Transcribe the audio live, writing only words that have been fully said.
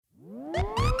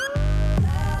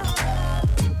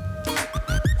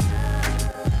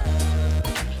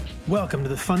Welcome to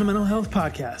the Fundamental Health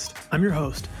Podcast. I'm your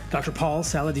host, Dr. Paul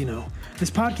Saladino. This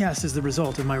podcast is the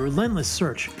result of my relentless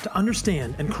search to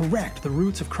understand and correct the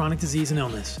roots of chronic disease and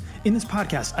illness. In this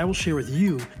podcast, I will share with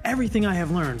you everything I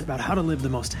have learned about how to live the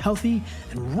most healthy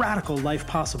and radical life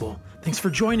possible. Thanks for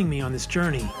joining me on this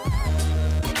journey.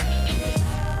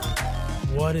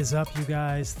 What is up, you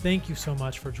guys? Thank you so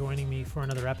much for joining me for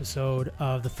another episode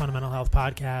of the Fundamental Health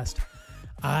Podcast.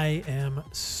 I am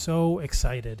so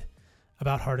excited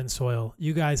about Heart and Soil.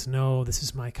 You guys know this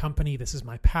is my company. This is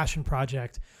my passion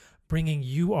project, bringing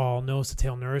you all nose to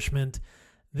tail nourishment.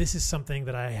 This is something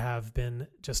that I have been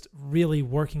just really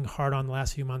working hard on the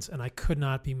last few months, and I could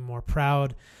not be more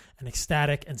proud and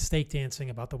ecstatic and stake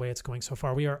dancing about the way it's going so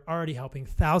far. We are already helping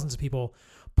thousands of people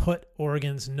put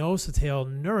Oregon's nose to tail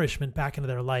nourishment back into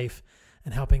their life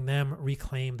and helping them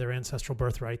reclaim their ancestral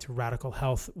birthright to radical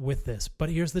health with this. But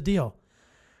here's the deal.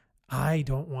 I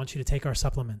don't want you to take our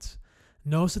supplements.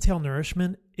 Nose to tail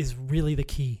nourishment is really the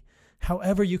key.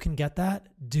 However you can get that,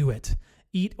 do it.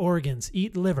 Eat organs,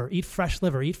 eat liver, eat fresh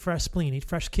spleen, eat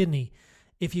fresh kidney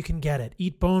if you can get it.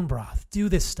 Eat bone broth, do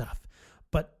this stuff.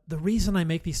 But the reason I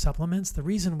make these supplements, the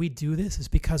reason we do this is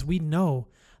because we know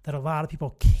that a lot of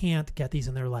people can't get these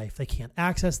in their life. They can't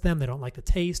access them. They don't like the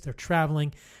taste. They're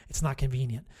traveling. It's not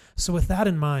convenient. So with that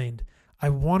in mind, I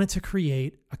wanted to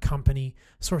create a company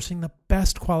sourcing the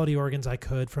best quality organs I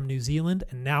could from New Zealand,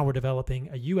 and now we're developing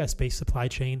a US-based supply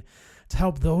chain to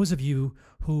help those of you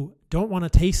who don't want to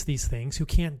taste these things, who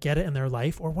can't get it in their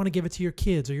life, or want to give it to your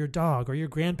kids or your dog or your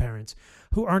grandparents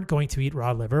who aren't going to eat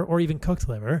raw liver or even cooked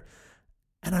liver.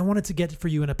 And I wanted to get it for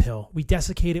you in a pill. We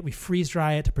desiccate it, we freeze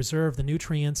dry it to preserve the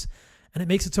nutrients, and it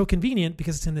makes it so convenient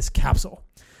because it's in this capsule.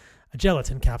 A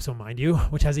gelatin capsule, mind you,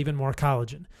 which has even more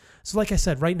collagen. So like I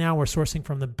said, right now we're sourcing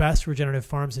from the best regenerative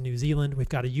farms in New Zealand. We've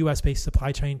got a US-based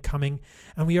supply chain coming,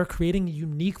 and we are creating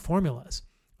unique formulas.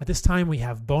 At this time, we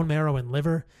have bone marrow and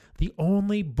liver, the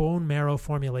only bone marrow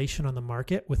formulation on the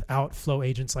market without flow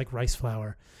agents like rice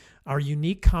flour. Our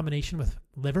unique combination with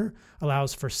liver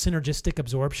allows for synergistic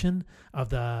absorption of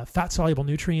the fat-soluble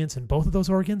nutrients in both of those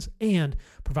organs and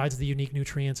provides the unique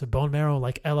nutrients of bone marrow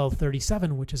like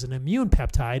LL37, which is an immune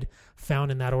peptide found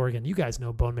in that organ. You guys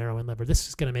know bone marrow and liver. This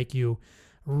is going to make you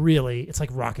really, it's like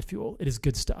rocket fuel. It is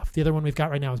good stuff. The other one we've got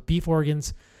right now is beef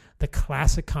organs, the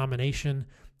classic combination,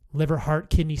 liver, heart,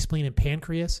 kidney, spleen, and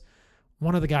pancreas.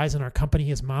 One of the guys in our company,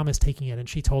 his mom is taking it, and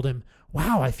she told him,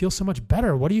 "Wow, I feel so much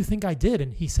better. What do you think I did?"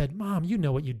 And he said, "Mom, you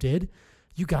know what you did.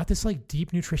 You got this like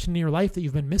deep nutrition in your life that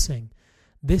you've been missing."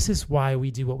 This is why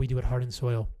we do what we do at Heart and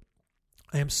Soil.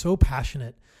 I am so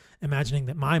passionate imagining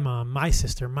that my mom, my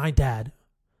sister, my dad,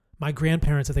 my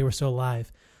grandparents, if they were still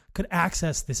alive, could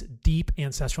access this deep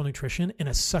ancestral nutrition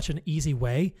in such an easy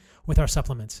way with our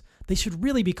supplements. They should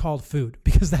really be called food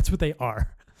because that's what they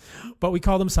are. But we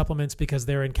call them supplements because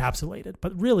they're encapsulated.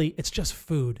 But really, it's just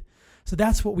food. So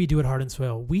that's what we do at Heart and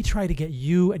Soil. We try to get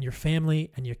you and your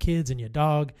family and your kids and your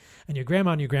dog and your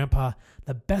grandma and your grandpa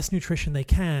the best nutrition they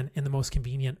can in the most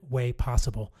convenient way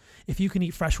possible. If you can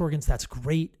eat fresh organs, that's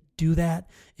great. Do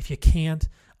that. If you can't,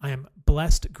 I am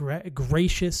blessed,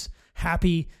 gracious,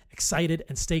 happy, excited,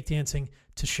 and stake dancing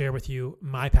to share with you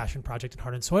my passion project at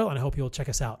Heart and Soil. And I hope you'll check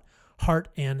us out.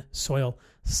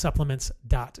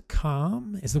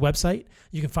 heartandsoilsupplements.com is the website.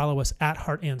 You can follow us at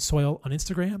Heart and Soil on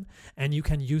Instagram, and you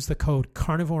can use the code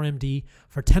CarnivoreMD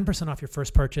for 10% off your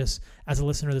first purchase. As a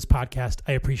listener to this podcast,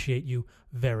 I appreciate you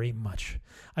very much.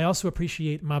 I also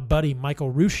appreciate my buddy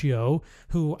Michael Ruscio,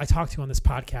 who I talked to on this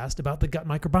podcast about the gut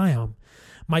microbiome.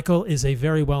 Michael is a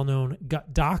very well-known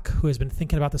gut doc who has been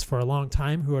thinking about this for a long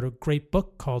time, who wrote a great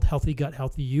book called Healthy Gut,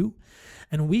 Healthy You.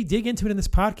 And we dig into it in this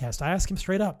podcast. I ask him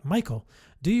straight up, Michael,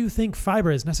 do you think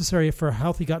fiber is necessary for a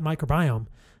healthy gut microbiome?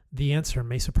 The answer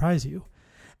may surprise you.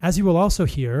 As you will also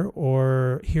hear,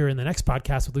 or hear in the next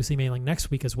podcast with Lucy Mailing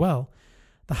next week as well,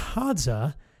 the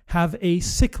Hadza have a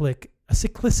cyclic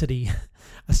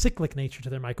nature to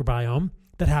their microbiome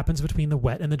that happens between the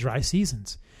wet and the dry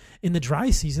seasons. In the dry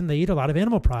season, they eat a lot of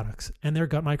animal products and their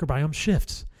gut microbiome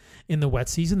shifts. In the wet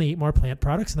season, they eat more plant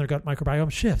products and their gut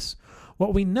microbiome shifts.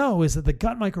 What we know is that the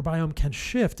gut microbiome can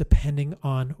shift depending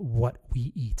on what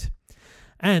we eat.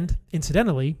 And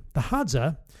incidentally, the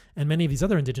Hadza and many of these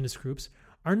other indigenous groups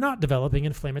are not developing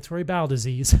inflammatory bowel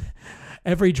disease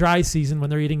every dry season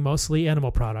when they're eating mostly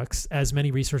animal products, as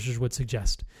many researchers would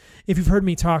suggest. If you've heard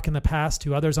me talk in the past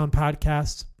to others on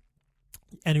podcasts,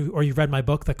 or you've read my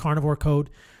book, The Carnivore Code,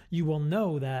 you will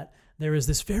know that there is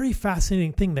this very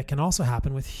fascinating thing that can also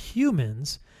happen with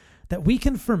humans that we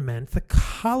can ferment the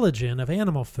collagen of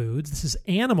animal foods, this is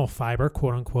animal fiber,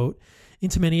 quote unquote,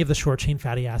 into many of the short-chain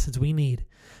fatty acids we need.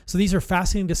 So these are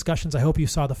fascinating discussions. I hope you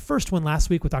saw the first one last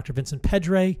week with Dr. Vincent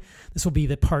Pedre. This will be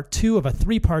the part 2 of a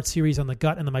 3-part series on the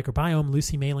gut and the microbiome.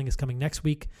 Lucy Mailing is coming next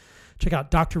week. Check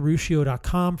out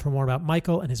drruscio.com for more about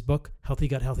Michael and his book, Healthy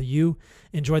Gut, Healthy You.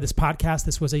 Enjoy this podcast.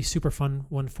 This was a super fun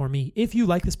one for me. If you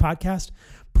like this podcast,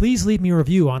 please leave me a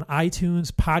review on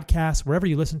iTunes, podcasts, wherever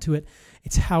you listen to it.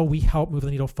 It's how we help move the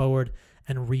needle forward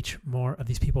and reach more of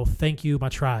these people. Thank you, my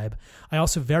tribe. I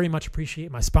also very much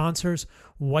appreciate my sponsors,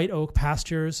 White Oak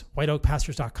Pastures,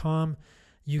 whiteoakpastures.com.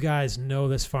 You guys know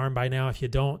this farm by now. If you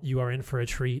don't, you are in for a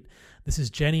treat. This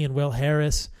is Jenny and Will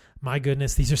Harris. My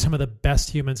goodness, these are some of the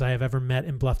best humans I have ever met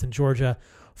in Bluffton, Georgia.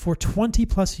 For 20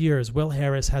 plus years, Will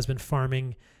Harris has been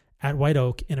farming at White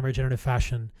Oak in a regenerative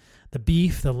fashion. The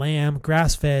beef, the lamb,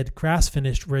 grass-fed,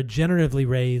 grass-finished, regeneratively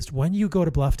raised. When you go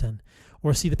to Bluffton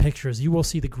or see the pictures, you will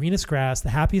see the greenest grass, the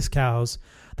happiest cows,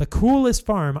 the coolest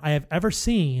farm I have ever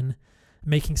seen,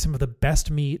 making some of the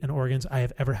best meat and organs I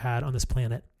have ever had on this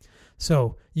planet.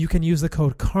 So you can use the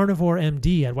code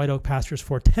CarnivoreMD at White Oak Pastures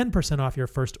for 10% off your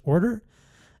first order.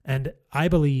 And I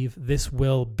believe this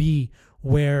will be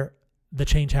where the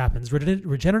change happens.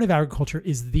 Regenerative agriculture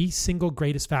is the single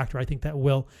greatest factor, I think, that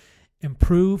will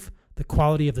improve the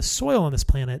quality of the soil on this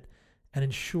planet and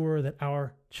ensure that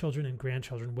our children and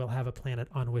grandchildren will have a planet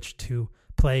on which to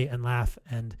play and laugh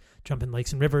and jump in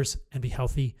lakes and rivers and be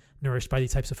healthy, nourished by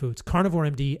these types of foods.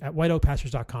 CarnivoreMD at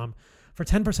whiteoakpastures.com for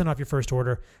 10% off your first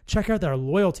order. Check out their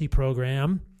loyalty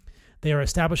program. They are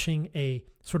establishing a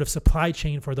sort of supply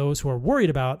chain for those who are worried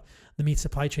about the meat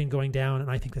supply chain going down, and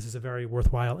I think this is a very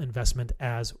worthwhile investment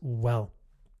as well.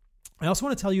 I also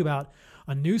want to tell you about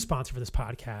a new sponsor for this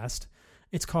podcast.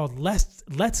 It's called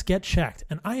Let's Get Checked,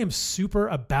 and I am super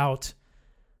about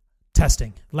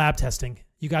testing, lab testing.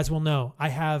 You guys will know I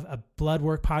have a blood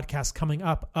work podcast coming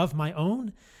up of my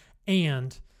own,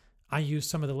 and I use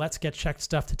some of the Let's Get Checked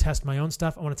stuff to test my own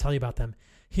stuff. I want to tell you about them.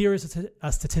 Here is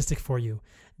a statistic for you.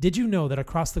 Did you know that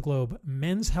across the globe,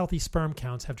 men's healthy sperm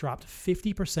counts have dropped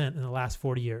 50% in the last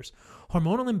 40 years?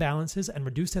 Hormonal imbalances and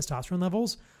reduced testosterone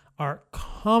levels are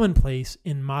commonplace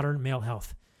in modern male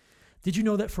health. Did you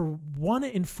know that for 1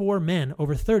 in 4 men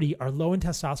over 30 are low in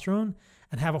testosterone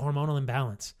and have a hormonal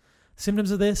imbalance?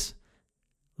 Symptoms of this: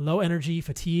 low energy,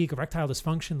 fatigue, erectile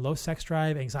dysfunction, low sex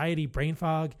drive, anxiety, brain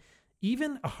fog,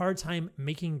 even a hard time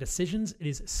making decisions. It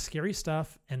is scary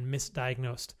stuff and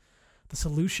misdiagnosed. The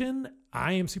solution,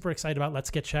 I am super excited about. Let's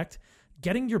Get Checked.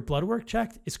 Getting your blood work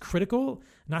checked is critical.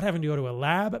 Not having to go to a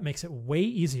lab makes it way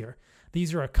easier.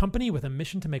 These are a company with a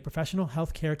mission to make professional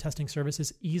healthcare testing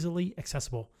services easily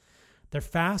accessible. They're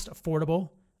fast,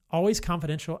 affordable, always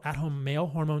confidential, at-home male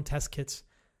hormone test kits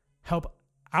help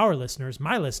our listeners,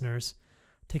 my listeners,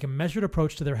 take a measured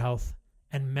approach to their health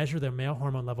and measure their male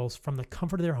hormone levels from the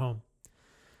comfort of their home.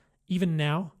 Even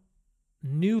now,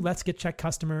 new Let's Get Checked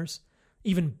customers,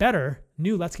 even better,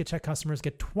 new Let's Get Checked customers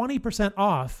get 20%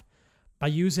 off by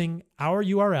using our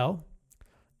URL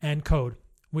and code,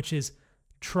 which is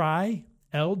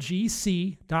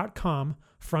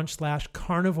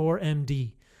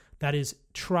trylgc.com/carnivoremd. That is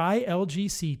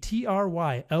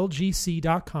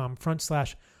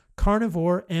trylgc.com/carnivoremd.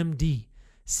 CARNIVOREMD.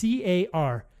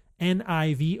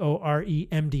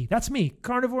 That's me,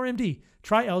 Carnivore MD.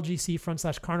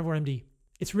 trylgc.com/carnivoremd.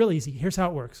 It's real easy. Here's how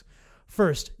it works.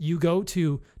 First, you go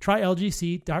to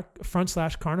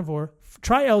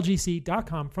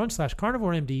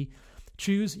trylgc.com/carnivoremd.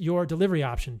 Choose your delivery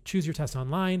option. Choose your test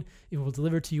online. It will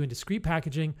deliver to you in discreet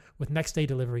packaging with next day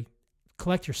delivery.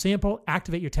 Collect your sample,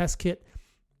 activate your test kit.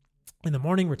 In the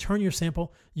morning, return your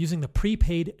sample using the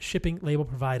prepaid shipping label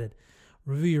provided.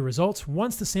 Review your results.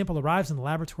 Once the sample arrives in the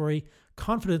laboratory,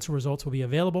 confidential results will be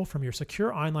available from your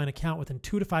secure online account within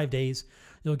 2 to 5 days.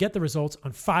 You'll get the results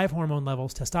on 5 hormone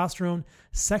levels: testosterone,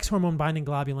 sex hormone binding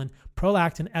globulin,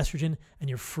 prolactin, estrogen, and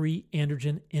your free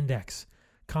androgen index.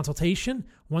 Consultation: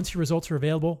 once your results are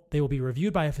available, they will be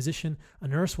reviewed by a physician. A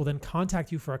nurse will then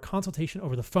contact you for a consultation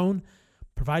over the phone,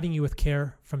 providing you with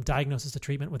care from diagnosis to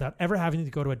treatment without ever having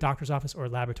to go to a doctor's office or a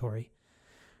laboratory.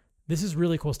 This is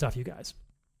really cool stuff, you guys.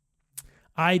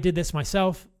 I did this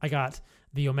myself. I got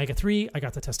the omega-3, I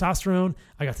got the testosterone,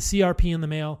 I got the CRP in the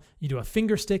mail. You do a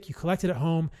finger stick, you collect it at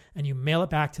home, and you mail it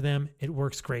back to them. It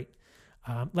works great.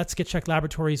 Let's Get Checked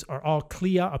laboratories are all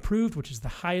CLIA approved, which is the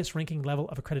highest ranking level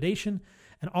of accreditation,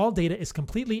 and all data is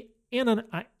completely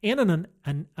anonymized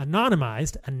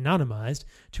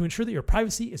to ensure that your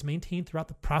privacy is maintained throughout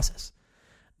the process.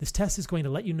 This test is going to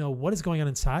let you know what is going on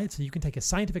inside so you can take a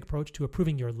scientific approach to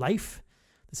improving your life.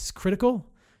 This is critical.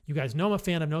 You guys know I'm a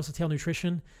fan of Nose to Tail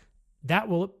Nutrition. That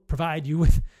will provide you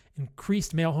with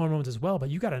increased male hormones as well, but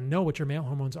you got to know what your male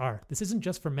hormones are. This isn't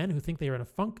just for men who think they are in a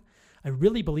funk. I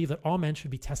really believe that all men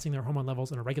should be testing their hormone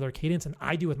levels on a regular cadence, and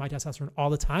I do with my testosterone all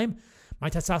the time. My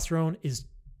testosterone is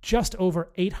just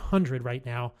over 800 right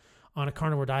now on a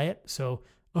carnivore diet, so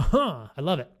I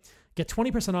love it. Get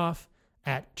 20% off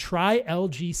at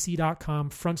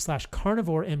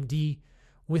trylgc.com/carnivoremd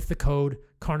with the code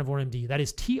carnivoremd. That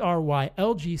is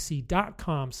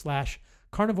trylgc.com/carnivoremd,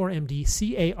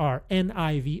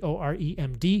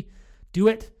 carnivoremd. Do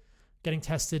it. Getting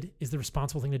tested is the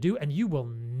responsible thing to do, and you will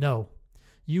know.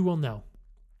 You will know.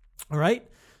 All right?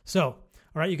 So, all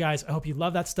right, you guys, I hope you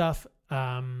love that stuff.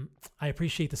 I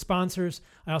appreciate the sponsors.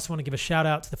 I also want to give a shout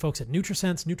out to the folks at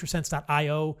NutriSense,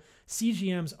 nutrisense.io.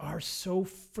 CGMs are so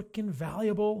freaking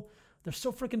valuable. They're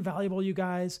so freaking valuable, you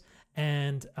guys.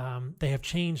 And they have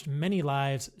changed many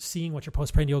lives seeing what your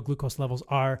postprandial glucose levels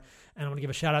are. And I want to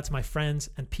give a shout out to my friends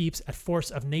and peeps at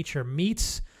Force of Nature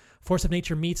Meats,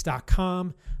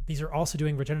 forceofnaturemeats.com. These are also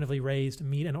doing regeneratively raised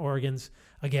meat and organs.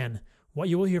 Again, what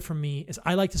you will hear from me is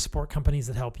I like to support companies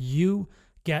that help you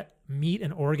get meat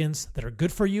and organs that are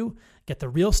good for you. Get the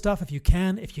real stuff if you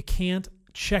can. If you can't,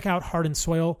 check out Heart and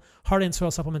Soil,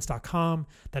 heartandsoilsupplements.com.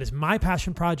 That is my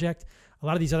passion project. A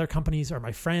lot of these other companies are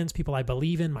my friends, people I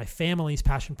believe in, my family's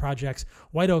passion projects.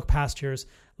 White Oak Pastures.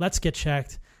 Let's get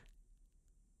checked.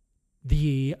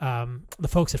 The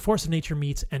folks at Force of Nature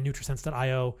Meats and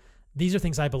nutrisense.io. These are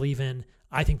things I believe in.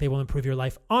 I think they will improve your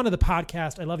life. On to the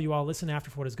podcast. I love you all. Listen after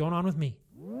for what is going on with me.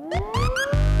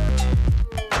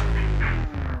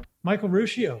 Michael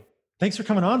Ruscio, thanks for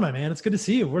coming on, my man. It's good to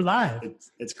see you. We're live.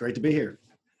 It's great to be here.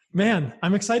 Man,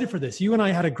 I'm excited for this. You and I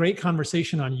had a great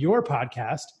conversation on your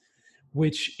podcast,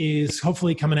 which is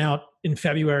hopefully coming out in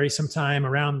February sometime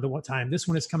around what time this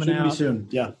one is coming out. Should be soon.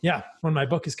 Yeah. Yeah. When my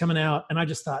book is coming out. And I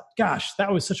just thought, gosh,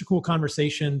 that was such a cool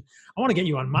conversation. I want to get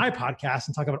you on my podcast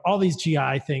and talk about all these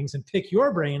GI things and pick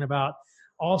your brain about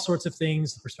all sorts of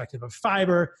things, the perspective of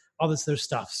fiber, all this other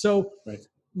stuff. So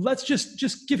let's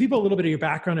just give people a little bit of your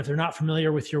background if they're not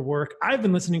familiar with your work. I've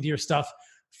been listening to your stuff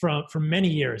for many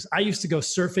years. I used to go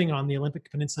surfing on the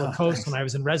Olympic Peninsula coast when I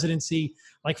was in residency,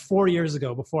 like 4 years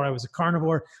ago before I was a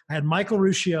carnivore. I had Michael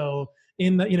Ruscio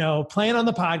in the, playing on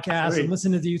the podcast and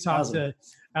listening to you talk to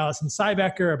Alison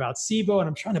Cybecker about SIBO. And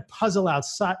I'm trying to puzzle out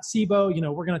SIBO.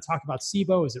 We're going to talk about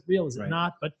SIBO. Is it real? Is it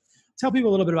not? But tell people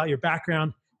a little bit about your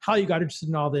background, how you got interested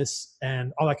in all this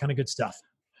and all that kind of good stuff.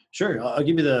 Sure. I'll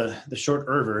give you the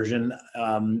shorter version.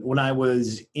 When I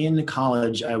was in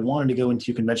college, I wanted to go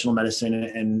into conventional medicine,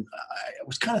 and I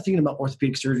was kind of thinking about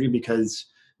orthopedic surgery because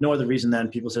no other reason than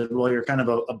people said, well, you're kind of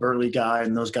a burly guy,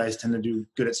 and those guys tend to do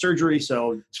good at surgery,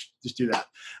 so just do that.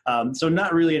 So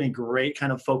not really any great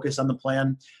kind of focus on the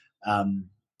plan.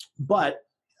 But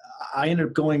I ended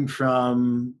up going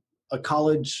from a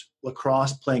college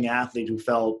lacrosse playing athlete who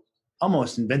felt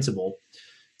almost invincible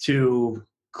to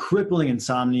crippling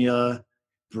insomnia,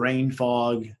 brain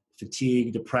fog,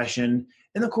 fatigue, depression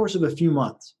in the course of a few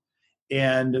months.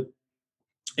 And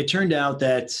it turned out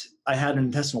that I had an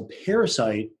intestinal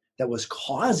parasite that was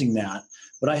causing that,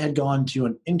 but I had gone to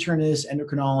an internist,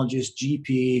 endocrinologist,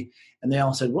 GP, and they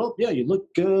all said, well, yeah, you look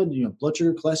good, blood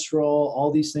sugar, cholesterol,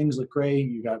 all these things look great.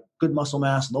 You got good muscle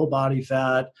mass, low body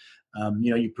fat,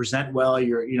 you present well,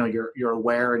 you're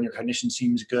aware and your cognition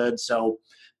seems good. So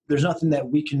there's nothing that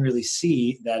we can really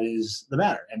see that is the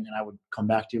matter. And I would come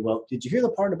back to, well, did you hear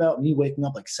the part about me waking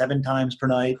up like 7 times per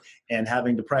night and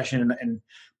having depression? And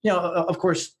of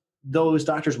course, those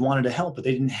doctors wanted to help, but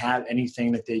they didn't have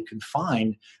anything that they could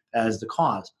find as the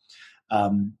cause.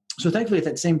 So thankfully, at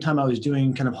that same time, I was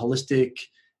doing kind of holistic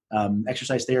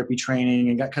exercise therapy training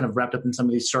and got kind of wrapped up in some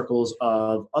of these circles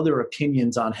of other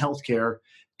opinions on healthcare,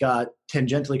 got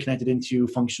tangentially connected into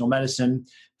functional medicine,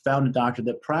 found a doctor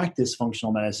that practiced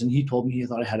functional medicine. He told me he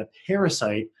thought I had a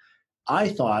parasite. I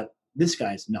thought, this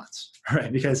guy's nuts,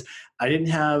 right? Because I didn't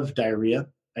have diarrhea.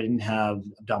 I didn't have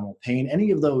abdominal pain,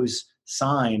 any of those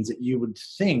signs that you would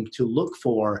think to look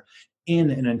for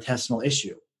in an intestinal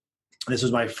issue. This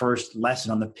was my first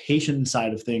lesson on the patient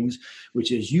side of things,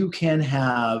 which is you can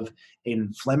have an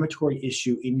inflammatory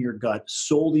issue in your gut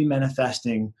solely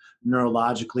manifesting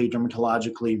neurologically,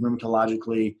 dermatologically,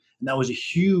 rheumatologically. And that was a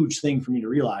huge thing for me to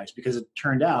realize because it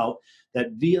turned out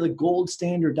that via the gold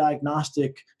standard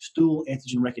diagnostic stool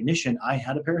antigen recognition, I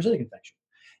had a parasitic infection.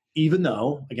 Even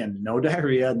though, again, no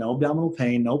diarrhea, no abdominal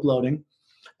pain, no bloating,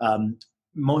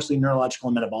 mostly neurological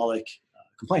and metabolic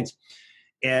complaints.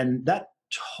 And that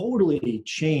totally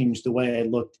changed the way I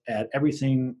looked at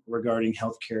everything regarding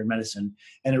healthcare and medicine.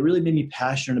 And it really made me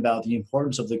passionate about the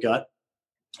importance of the gut.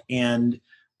 And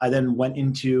I then went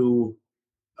into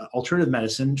alternative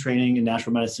medicine, training in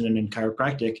natural medicine and in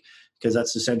chiropractic, because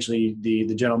that's essentially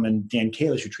the gentleman, Dan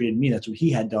Kalish, who treated me. That's what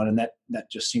he had done. And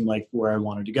that just seemed like where I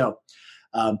wanted to go.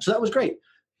 So that was great.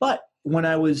 But when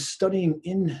I was studying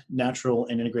in natural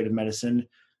and integrative medicine,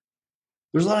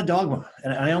 there's a lot of dogma.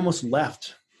 And I almost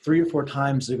left 3 or 4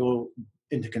 times to go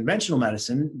into conventional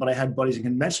medicine, but I had buddies in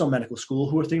conventional medical school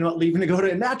who were thinking about leaving to go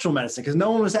to natural medicine because no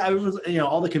one was,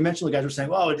 all the conventional guys were saying,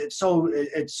 "Oh, it's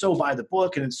so by the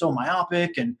book and it's so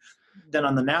myopic." And then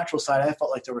on the natural side, I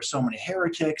felt like there were so many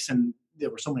heretics and there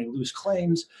were so many loose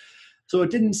claims. So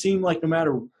it didn't seem like no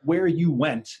matter where you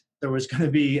went, there was going to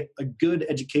be a good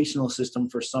educational system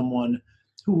for someone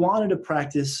who wanted to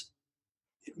practice.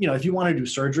 If you want to do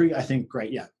surgery, I think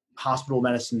great. Yeah. Hospital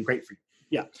medicine, great for you.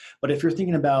 Yeah. But if you're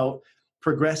thinking about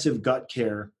progressive gut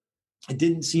care, it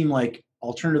didn't seem like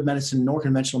alternative medicine nor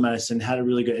conventional medicine had a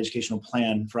really good educational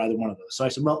plan for either one of those. So I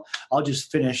said, well, I'll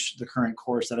just finish the current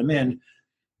course that I'm in.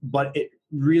 But it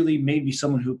really made me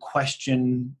someone who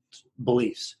questioned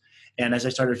beliefs. And as I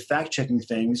started fact-checking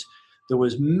things, there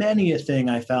was many a thing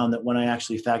I found that when I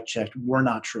actually fact-checked were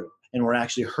not true and were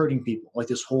actually hurting people. Like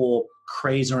this whole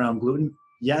craze around gluten.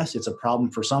 Yes, it's a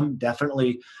problem for some.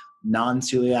 Definitely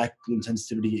non-celiac gluten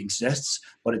sensitivity exists,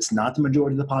 but it's not the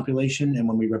majority of the population. And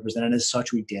when we represent it as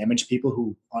such, we damage people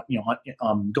who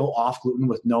go off gluten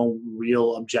with no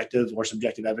real objective or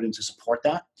subjective evidence to support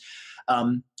that.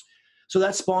 So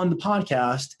that spawned the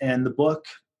podcast and the book,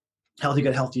 Healthy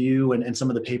Gut, Healthy You, and some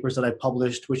of the papers that I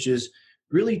published, which is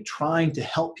really trying to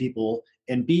help people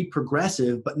and be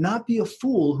progressive, but not be a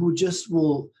fool who just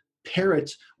will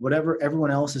parrot whatever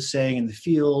everyone else is saying in the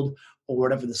field or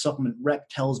whatever the supplement rep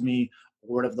tells me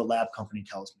or whatever the lab company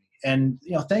tells me. And,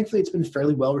 thankfully it's been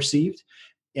fairly well received,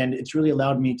 and it's really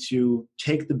allowed me to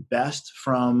take the best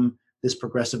from this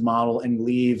progressive model and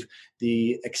leave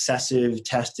the excessive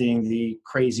testing, the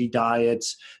crazy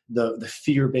diets, the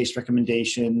fear-based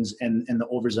recommendations, and the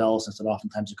overzealousness that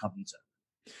oftentimes accompanies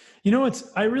it.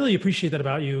 I really appreciate that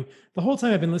about you. The whole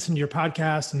time I've been listening to your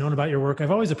podcast and known about your work, I've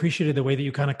always appreciated the way that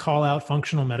you kind of call out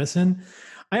functional medicine.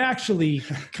 I actually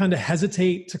kind of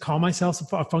hesitate to call myself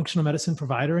a functional medicine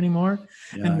provider anymore.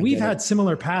 Yeah, and we've had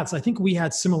similar paths. I think we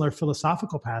had similar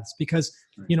philosophical paths because,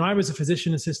 I was a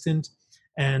physician assistant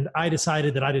and I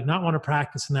decided that I did not want to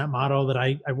practice in that model, that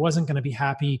I wasn't going to be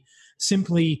happy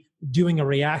simply doing a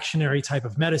reactionary type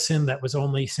of medicine that was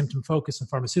only symptom focused and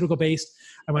pharmaceutical based.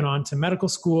 I went on to medical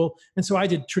school. And so I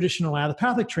did traditional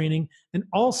allopathic training and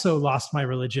also lost my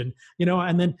religion,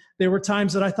 and then there were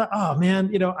times that I thought, oh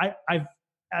man, I've,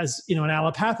 as an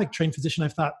allopathic trained physician,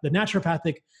 I've thought the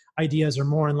naturopathic ideas are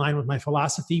more in line with my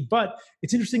philosophy. But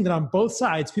it's interesting that on both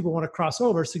sides, people want to cross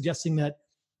over, suggesting that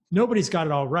nobody's got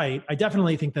it all right. I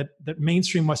definitely think that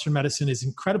mainstream Western medicine is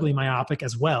incredibly myopic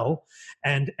as well,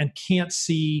 and can't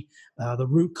see the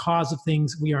root cause of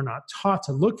things. We are not taught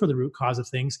to look for the root cause of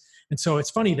things. And so it's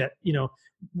funny that,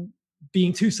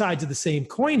 being two sides of the same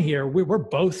coin here, we're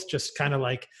both just kind of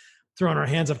like throwing our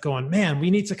hands up going, man, we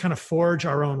need to kind of forge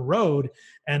our own road.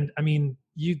 And I mean,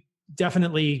 you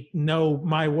definitely know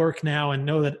my work now and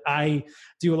know that I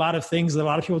do a lot of things that a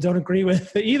lot of people don't agree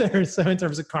with either. So in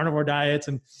terms of carnivore diets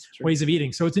and ways of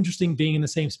eating. So it's interesting being in the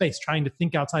same space, trying to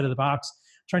think outside of the box,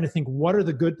 trying to think what are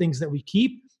the good things that we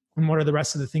keep and what are the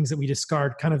rest of the things that we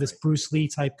discard, kind of this Bruce Lee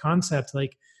type concept,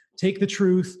 like take the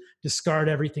truth, discard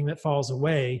everything that falls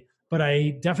away. But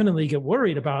I definitely get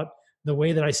worried about the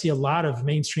way that I see a lot of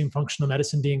mainstream functional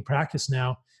medicine being practiced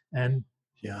now. And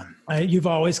you've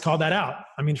always called that out.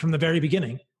 I mean, from the very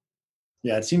beginning.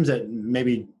 Yeah, it seems that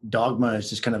maybe dogma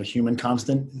is just kind of a human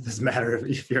constant. It doesn't matter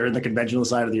if you're in the conventional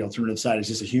side or the alternative side. It's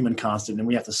just a human constant, and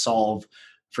we have to solve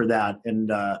for that.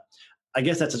 And I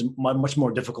guess that's a much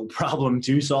more difficult problem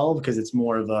to solve because it's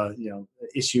more of a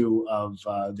issue of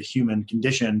the human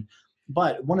condition.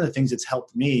 But one of the things that's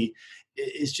helped me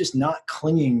is just not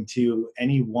clinging to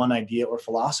any one idea or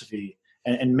philosophy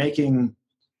and making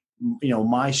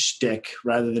my shtick,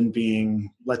 rather than being,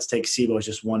 let's take SIBO as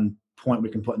just one point we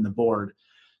can put in the board.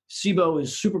 SIBO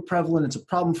is super prevalent. It's a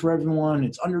problem for everyone.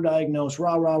 It's underdiagnosed,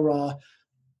 rah, rah, rah.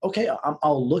 Okay,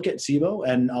 I'll look at SIBO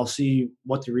and I'll see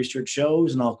what the research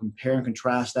shows, and I'll compare and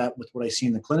contrast that with what I see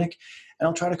in the clinic. And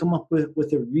I'll try to come up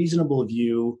with a reasonable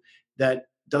view that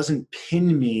doesn't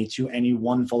pin me to any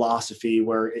one philosophy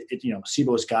where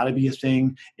SIBO's got to be a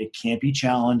thing. It can't be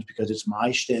challenged because it's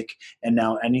my shtick. And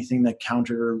now anything that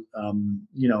counter,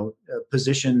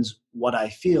 positions what I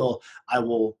feel, I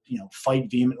will, fight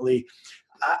vehemently.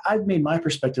 I've made my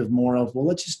perspective more of, well,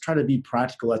 let's just try to be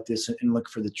practical at this and look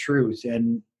for the truth.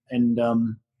 And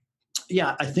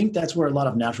Yeah, I think that's where a lot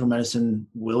of natural medicine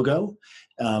will go.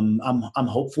 I'm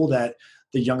hopeful that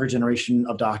the younger generation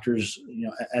of doctors,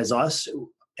 as us,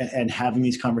 and having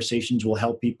these conversations will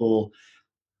help people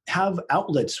have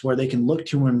outlets where they can look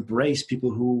to embrace people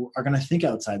who are going to think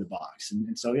outside the box.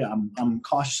 And so, yeah, I'm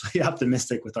cautiously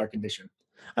optimistic with our condition.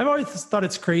 I've always thought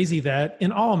it's crazy that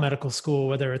in all medical school,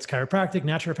 whether it's chiropractic,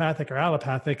 naturopathic, or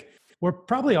allopathic, we're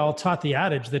probably all taught the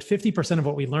adage that 50% of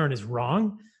what we learn is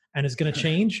wrong and is going to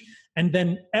change. And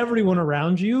then everyone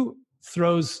around you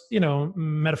throws,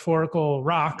 metaphorical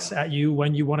rocks at you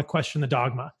when you want to question the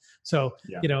dogma. So,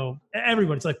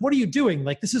 everyone's like, what are you doing?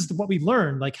 Like, this is what we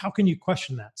learned. Like, how can you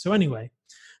question that? So anyway,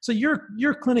 so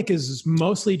your clinic is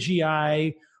mostly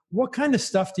GI. What kind of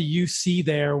stuff do you see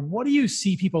there? What do you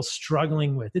see people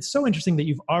struggling with? It's so interesting that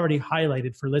you've already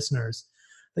highlighted for listeners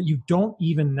that you don't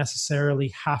even necessarily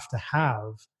have to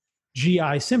have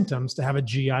GI symptoms to have a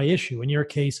GI issue. In your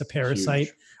case, a parasite.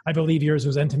 Huge. I believe yours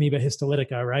was Entamoeba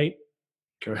histolytica, right?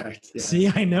 Correct. Yeah.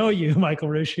 See, I know you, Michael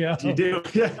Ruscio. You do.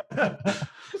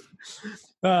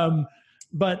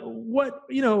 But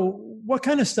what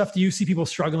kind of stuff do you see people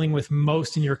struggling with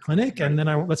most in your clinic? And then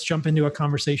let's jump into a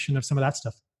conversation of some of that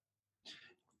stuff.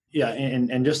 Yeah.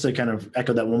 And just to kind of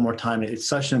echo that one more time, it's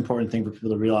such an important thing for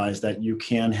people to realize that you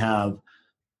can have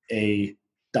a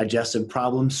digestive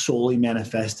problem solely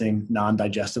manifesting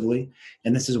non-digestively.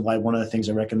 And this is why one of the things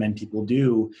I recommend people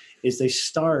do is they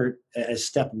start as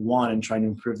step one in trying to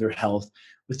improve their health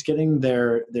with getting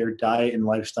their diet and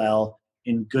lifestyle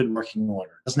in good working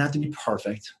order. It doesn't have to be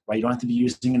perfect, right? You don't have to be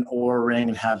using an Oura ring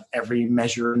and have every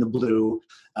measure in the blue.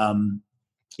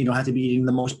 You don't have to be eating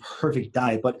the most perfect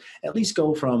diet, but at least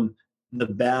go from the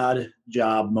bad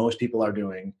job most people are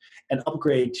doing and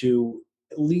upgrade to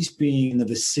at least being in the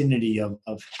vicinity of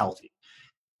healthy.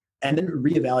 And then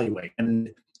reevaluate. And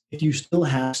if you still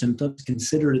have symptoms,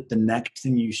 consider it the next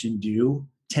thing you should do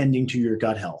tending to your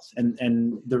gut health.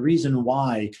 And the reason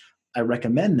why I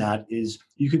recommend that is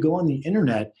you could go on the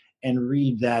internet and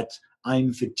read that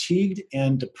I'm fatigued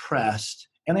and depressed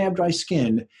and I have dry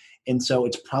skin, and so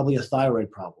it's probably a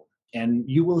thyroid problem. And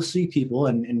you will see people,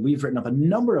 and we've written up a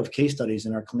number of case studies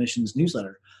in our clinicians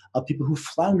newsletter of people who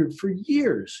floundered for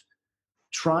years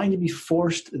trying to be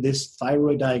forced this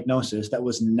thyroid diagnosis that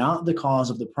was not the cause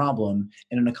of the problem.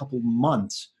 And in a couple of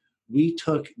months, we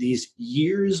took these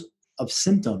years of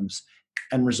symptoms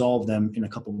and resolved them in a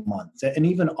couple of months. And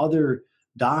even other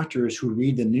doctors who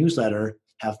read the newsletter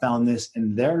have found this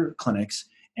in their clinics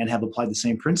and have applied the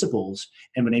same principles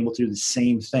and been able to do the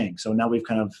same thing. So now we've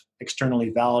kind of externally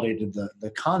validated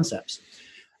the concepts.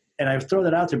 And I throw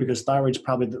that out there because thyroid is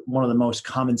probably one of the most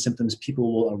common symptoms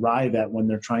people will arrive at when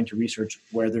they're trying to research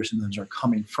where their symptoms are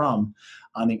coming from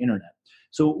on the internet.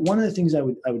 So one of the things I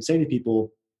would say to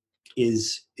people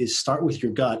is start with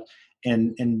your gut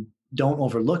and don't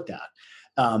overlook that.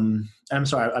 I'm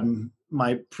sorry,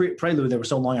 my prelude there was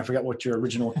so long I forgot what your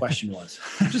original question was.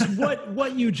 Just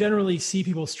what you generally see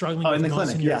people struggling with in the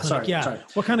clinic. In your clinic. Sorry.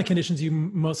 What kind of conditions you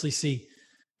mostly see?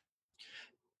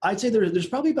 I'd say there's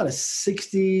probably about a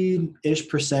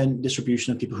 60-ish%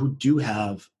 distribution of people who do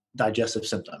have digestive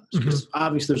symptoms. Because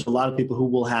obviously there's a lot of people who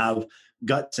will have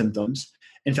gut symptoms.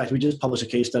 In fact, we just published a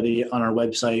case study on our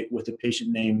website with a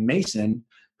patient named Mason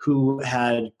who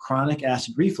had chronic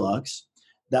acid reflux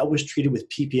that was treated with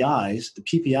PPIs. The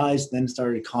PPIs then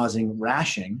started causing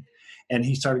rashing, and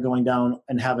he started going down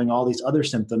and having all these other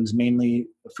symptoms, mainly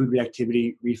food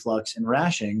reactivity, reflux, and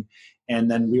rashing. And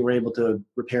then we were able to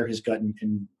repair his gut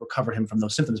and recover him from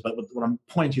those symptoms. But what I'm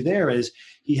pointing to there is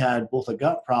he had both a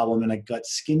gut problem and a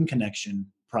gut-skin connection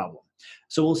problem.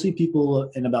 So we'll see people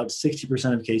in about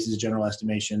 60% of cases, general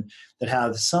estimation, that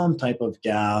have some type of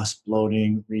gas,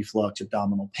 bloating, reflux,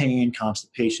 abdominal pain,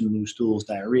 constipation, loose stools,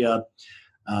 diarrhea,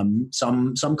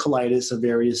 some colitis of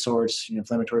various sorts,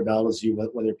 inflammatory bowel disease,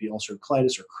 whether it be ulcerative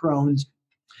colitis or Crohn's.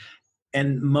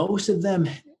 And most of them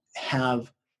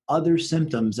have other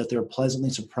symptoms that they're pleasantly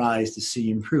surprised to see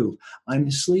improve.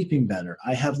 I'm sleeping better.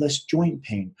 I have less joint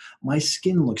pain. My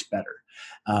skin looks better.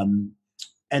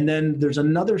 And then there's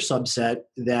another subset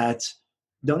that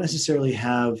don't necessarily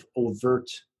have overt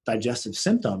digestive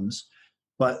symptoms,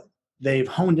 but they've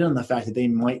honed in on the fact that they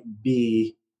might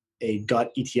be a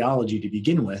gut etiology to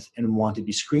begin with and want to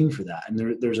be screened for that.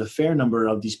 And there's a fair number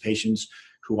of these patients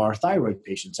who are thyroid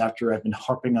patients. After I've been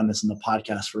harping on this in the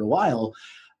podcast for a while,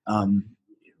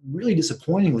 really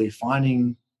disappointingly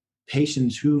finding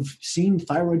patients who've seen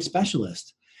thyroid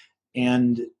specialists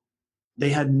and they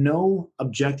had no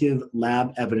objective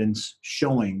lab evidence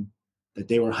showing that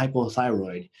they were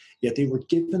hypothyroid, yet they were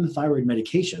given the thyroid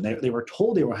medication. They were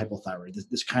told they were hypothyroid,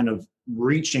 this kind of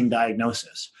reaching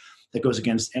diagnosis. that goes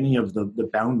against any of the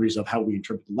boundaries of how we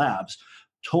interpret the labs,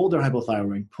 told they're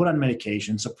hypothyroid, put on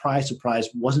medication, surprise, surprise,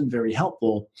 wasn't very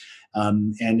helpful.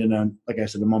 And in like I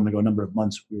said a moment ago, a number of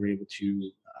months, we were able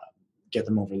to get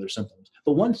them over their symptoms.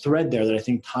 But one thread there that I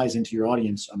think ties into your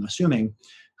audience, I'm assuming,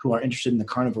 who are interested in the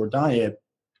carnivore diet,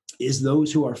 is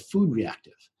those who are food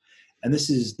reactive. And this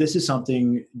is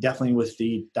something definitely with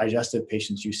the digestive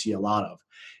patients you see a lot of.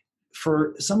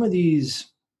 For some of these,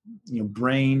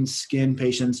 brain, skin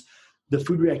patients, the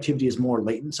food reactivity is more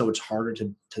latent, so it's harder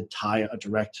to tie a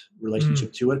direct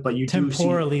relationship to it. But you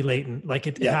temporally latent, like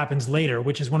it happens later,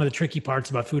 which is one of the tricky parts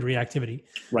about food reactivity.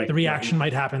 Right. The reaction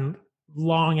might happen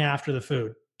long after the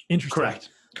food. Interesting.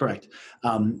 Correct.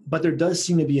 But there does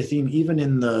seem to be a theme, even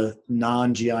in the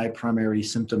non-GI primary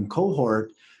symptom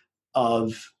cohort,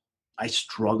 of I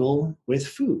struggle with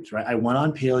foods, right? I went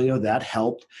on paleo, that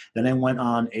helped. Then I went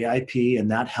on AIP, and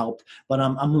that helped. But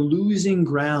I'm losing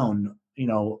ground,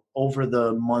 over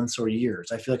the months or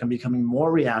years. I feel like I'm becoming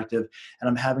more reactive, and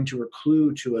I'm having to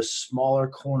reclude to a smaller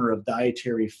corner of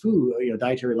dietary food,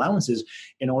 dietary allowances,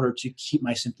 in order to keep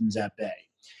my symptoms at bay.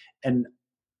 And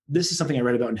this is something I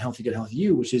read about in Healthy Gut, Healthy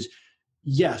You, which is,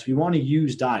 yes, we want to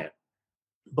use diet,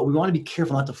 but we want to be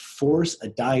careful not to force a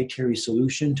dietary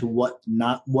solution to what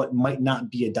might not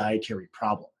be a dietary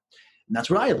problem. And that's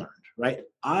what I learned, right?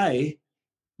 I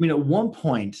mean, at one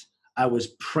point, I was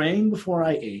praying before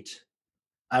I ate.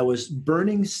 I was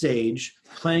burning sage,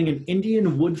 playing an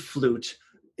Indian wood flute,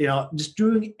 just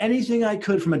doing anything I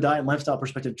could from a diet and lifestyle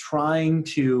perspective, trying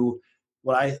to,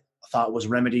 what I thought was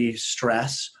remedy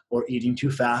stress or eating too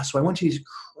fast. So I went to these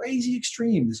crazy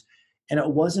extremes, and it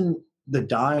wasn't the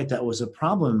diet that was a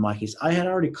problem in my case. I had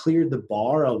already cleared the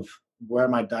bar of where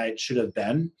my diet should have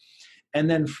been. And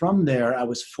then from there, I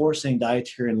was forcing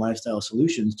dietary and lifestyle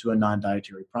solutions to a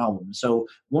non-dietary problem. So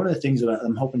one of the things that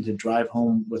I'm hoping to drive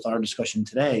home with our discussion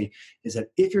today is that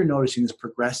if you're noticing this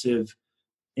progressive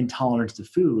intolerance to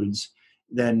foods,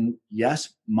 then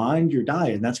yes, mind your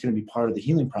diet, and that's going to be part of the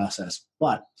healing process.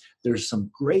 But there's some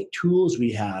great tools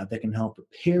we have that can help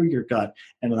repair your gut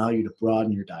and allow you to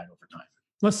broaden your diet over time.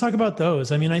 Let's talk about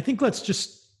those. I mean, I think let's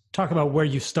just talk about where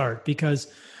you start,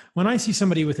 because when I see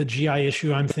somebody with a GI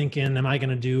issue, I'm thinking, am I going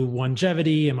to do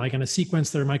longevity? Am I going to sequence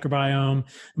their microbiome?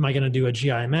 Am I going to do a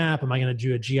GI map? Am I going to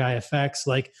do a GI effects?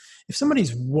 Like, if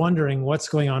somebody's wondering what's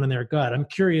going on in their gut, I'm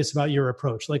curious about your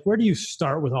approach. Like, where do you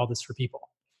start with all this for people?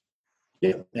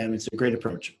 Yeah, and it's a great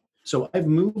approach. So I've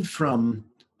moved from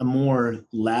a more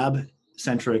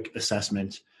lab-centric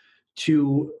assessment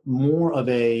to more of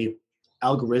a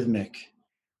algorithmic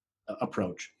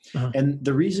approach. Uh-huh. And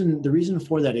the reason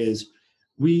for that is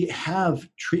we have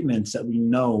treatments that we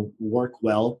know work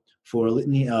well for a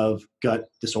litany of gut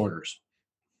disorders.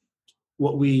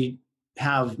 What we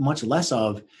have much less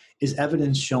of is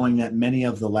evidence showing that many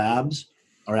of the labs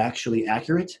are actually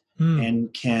accurate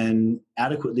and can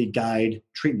adequately guide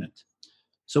treatment.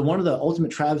 So one of the ultimate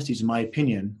travesties, in my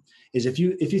opinion, is if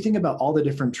you think about all the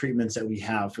different treatments that we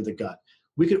have for the gut,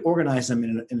 we could organize them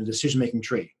in a decision-making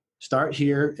tree. Start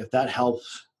here. If that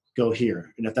helps, go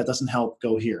here. And if that doesn't help,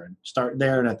 go here. And start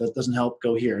there. And if that doesn't help,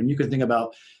 go here. And you can think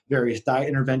about various diet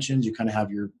interventions. You kind of have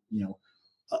your,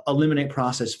 eliminate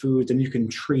processed foods, and you can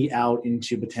tree out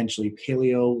into potentially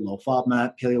paleo, low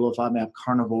FODMAP,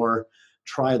 carnivore,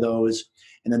 try those.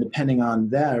 And then depending on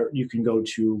that, you can go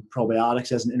to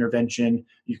probiotics as an intervention.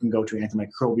 You can go to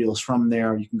antimicrobials from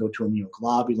there. You can go to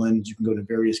immunoglobulins. You can go to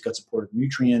various gut supportive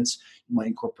nutrients. You might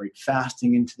incorporate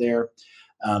fasting into there.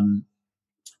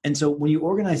 And so when you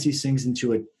organize these things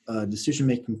into a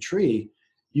decision-making tree,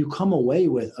 you come away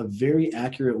with a very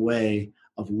accurate way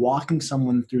of walking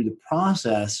someone through the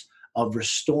process of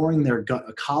restoring their gut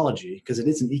ecology, because it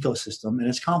is an ecosystem and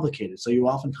it's complicated. So you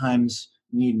oftentimes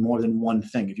need more than one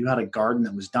thing. If you had a garden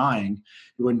that was dying,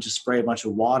 you wouldn't just spray a bunch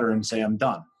of water and say, I'm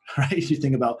done, right? You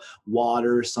think about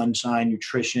water, sunshine,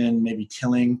 nutrition, maybe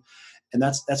tilling. And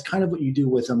that's kind of what you do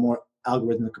with a more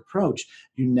algorithmic approach.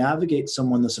 You navigate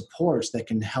someone the supports that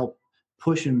can help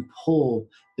push and pull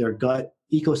their gut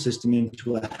ecosystem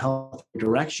into a healthy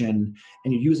direction,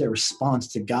 and you use that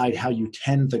response to guide how you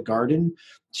tend the garden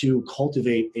to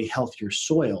cultivate a healthier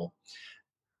soil.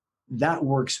 That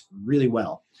works really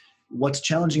well. What's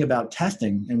challenging about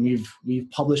testing, and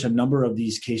we've published a number of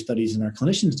these case studies in our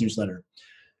clinicians newsletter,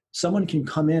 someone can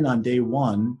come in on day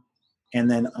one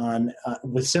and then on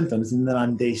with symptoms, and then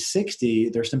on day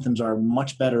 60, their symptoms are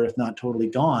much better, if not totally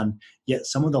gone, yet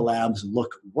some of the labs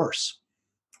look worse,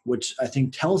 which I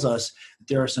think tells us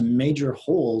there are some major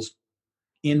holes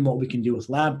in what we can do with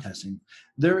lab testing.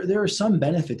 There are some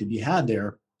benefit to be had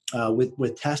there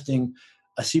with testing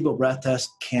a SIBO breath test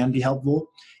can be helpful,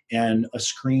 and a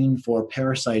screen for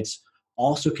parasites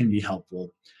also can be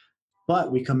helpful.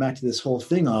 But we come back to this whole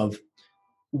thing of,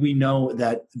 we know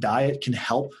that diet can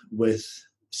help with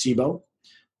SIBO,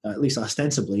 at least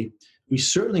ostensibly. We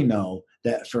certainly know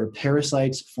that for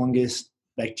parasites, fungus,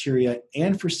 bacteria,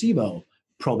 and for SIBO,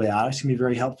 probiotics can be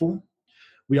very helpful.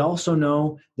 We also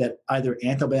know that either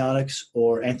antibiotics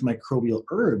or antimicrobial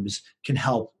herbs can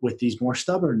help with these more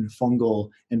stubborn fungal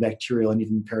and bacterial and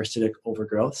even parasitic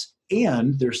overgrowths.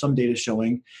 And there's some data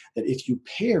showing that if you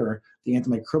pair the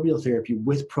antimicrobial therapy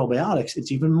with probiotics,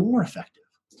 it's even more effective.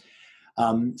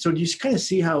 So do you kind of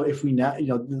see how if we now,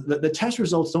 the test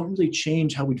results don't really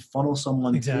change how we'd funnel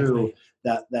someone through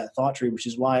that thought tree, which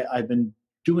is why I've been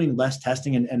doing less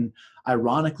testing and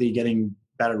ironically getting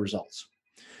better results.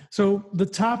 So the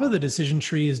top of the decision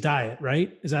tree is diet,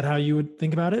 right? Is that how you would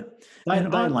think about it? Diet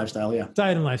and lifestyle, yeah.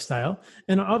 Diet and lifestyle.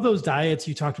 And of those diets,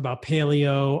 you talked about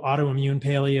paleo, autoimmune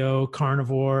paleo,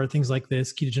 carnivore, things like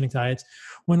this, ketogenic diets.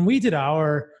 When we did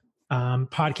our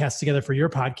podcast together for your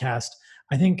podcast,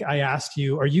 I think I asked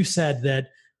you, or you said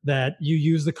that you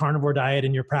use the carnivore diet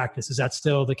in your practice. Is that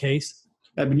still the case?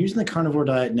 I've been using the carnivore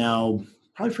diet now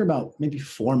probably for about maybe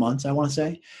 4 months, I want to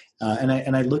say.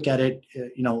 And I look at it,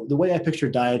 the way I picture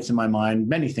diets in my mind,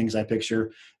 many things I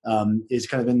picture is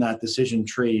kind of in that decision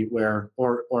tree where,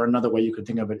 or another way you could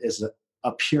think of it is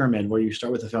a pyramid where you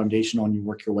start with the foundational and you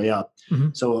work your way up. Mm-hmm.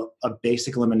 So a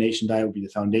basic elimination diet would be the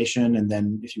foundation. And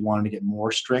then if you wanted to get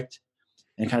more strict,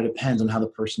 and it kind of depends on how the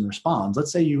person responds.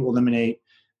 Let's say you eliminate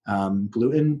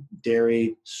gluten,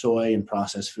 dairy, soy, and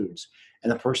processed foods,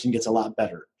 and the person gets a lot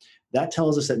better. That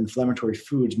tells us that inflammatory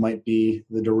foods might be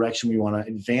the direction we want to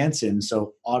advance in.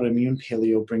 So autoimmune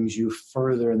paleo brings you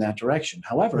further in that direction.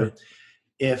 However,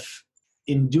 if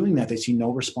in doing that they see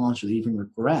no response or they even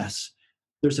regress,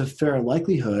 there's a fair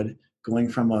likelihood going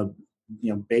from a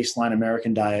baseline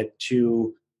American diet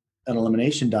to an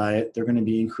elimination diet, they're going to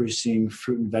be increasing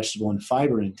fruit and vegetable and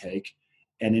fiber intake,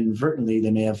 and inadvertently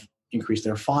they may have increased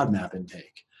their FODMAP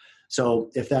intake. So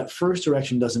if that first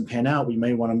direction doesn't pan out, we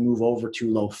may want to move over to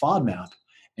low FODMAP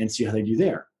and see how they do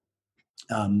there.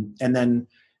 And then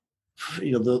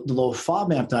the low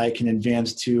FODMAP diet can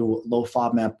advance to low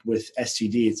FODMAP with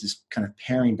SCD. It's this kind of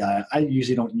pairing diet. I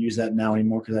usually don't use that now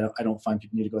anymore because I don't find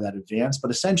people need to go that advanced.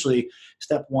 But essentially,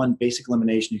 step one, basic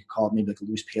elimination, you could call it maybe like a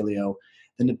loose paleo.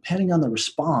 Then depending on the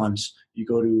response, you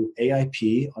go to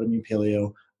AIP, autoimmune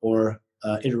paleo, or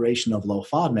iteration of low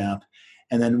FODMAP.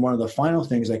 And then one of the final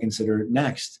things I consider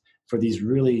next for these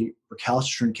really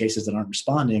recalcitrant cases that aren't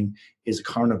responding is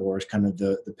carnivore is kind of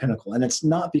the pinnacle. And it's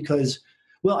not because,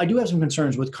 well, I do have some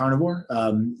concerns with carnivore,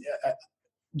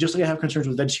 just like I have concerns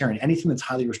with vegetarian. Anything that's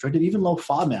highly restricted, even low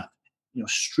FODMAP,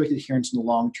 strict adherence in the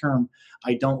long term,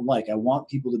 I don't like. I want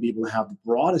people to be able to have the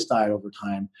broadest diet over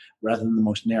time rather than the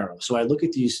most narrow. So I look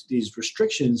at these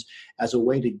restrictions as a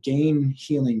way to gain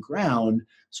healing ground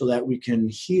so that we can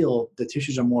heal, the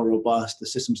tissues are more robust, the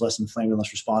system's less inflamed and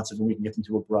less responsive, and we can get them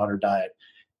to a broader diet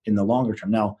in the longer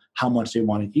term. Now, how much they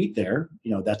want to eat there,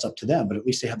 that's up to them, but at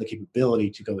least they have the capability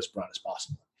to go as broad as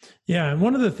possible. Yeah, and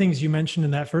one of the things you mentioned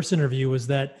in that first interview was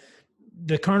that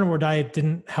the carnivore diet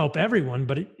didn't help everyone,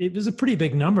 but it was a pretty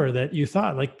big number that you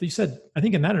thought. Like you said, I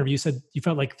think in that interview, you said you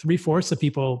felt like 3/4 of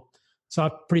people saw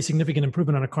a pretty significant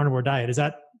improvement on a carnivore diet. Is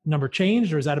that number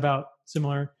changed, or is that about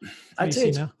similar? I'd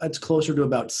say it's closer to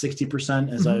about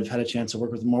 60% as I've had a chance to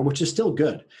work with more, which is still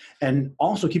good. And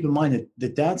also keep in mind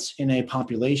that that's in a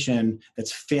population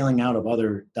that's failing out of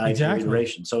other dietary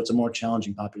iterations. So it's a more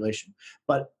challenging population.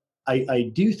 But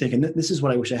I do think, and this is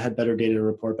what I wish I had better data to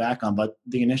report back on, but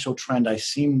the initial trend I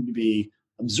seem to be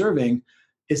observing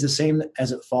is the same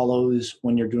as it follows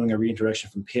when you're doing a reintroduction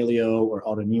from paleo or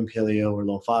autoimmune paleo or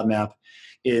low FODMAP,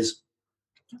 is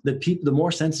the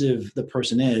more sensitive the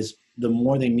person is, the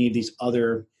more they need these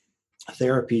other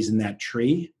therapies in that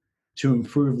tree to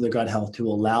improve their gut health, to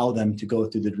allow them to go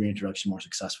through the reintroduction more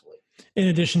successfully. In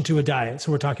addition to a diet.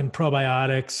 So we're talking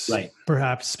probiotics, right?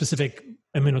 Perhaps specific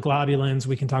immunoglobulins.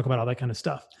 We can talk about all that kind of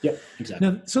stuff. Yep, exactly.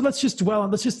 Now, so let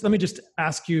me just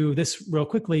ask you this real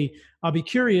quickly. I'll be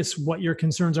curious what your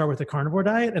concerns are with the carnivore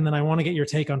diet. And then I want to get your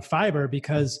take on fiber,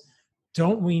 because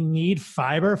don't we need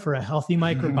fiber for a healthy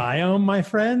microbiome, my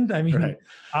friend? I mean,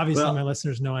 obviously my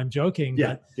listeners know I'm joking.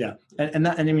 Yeah. And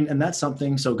that's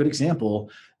something, so good example.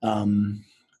 And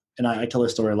I tell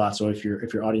this story a lot. So if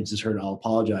your audience has heard it, I'll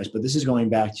apologize, but this is going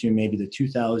back to maybe the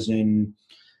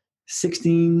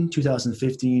 2016,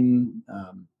 2015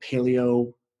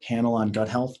 paleo panel on gut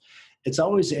health. It's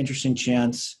always an interesting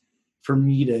chance for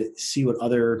me to see what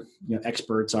other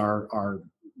experts are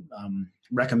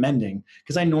recommending,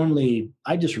 because I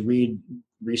just read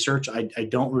research. I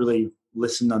don't really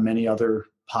listen to many other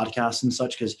podcasts and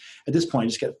such, because at this point I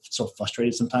just get so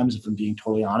frustrated sometimes, if I'm being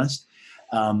totally honest.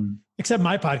 Except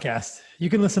my podcast. You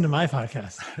can listen to my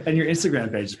podcast. And your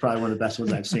Instagram page is probably one of the best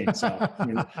ones I've seen. So I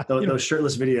mean, those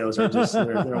shirtless videos are just, they're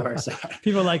where it's at.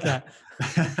 People like that.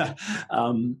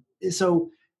 So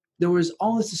there was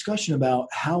all this discussion about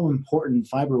how important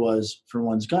fiber was for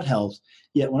one's gut health.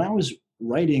 Yet when I was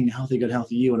writing Healthy Gut,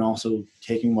 Healthy You, and also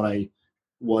taking what I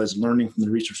was learning from the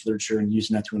research literature and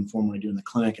using that to inform what I do in the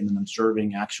clinic, and then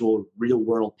observing actual real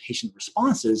world patient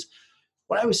responses,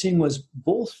 what I was seeing was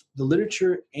both the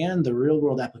literature and the real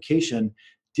world application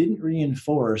didn't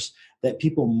reinforce that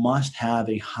people must have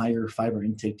a higher fiber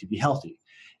intake to be healthy.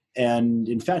 And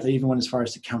in fact, I even went as far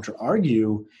as to counter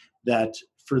argue that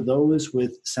for those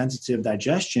with sensitive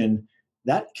digestion,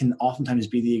 that can oftentimes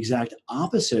be the exact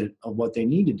opposite of what they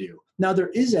need to do. Now, there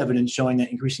is evidence showing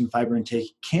that increasing fiber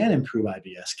intake can improve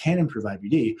IBS, can improve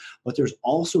IBD, but there's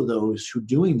also those who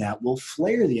doing that will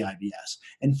flare the IBS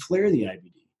and flare the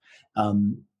IBD.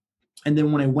 And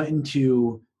then when I went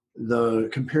into the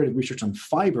comparative research on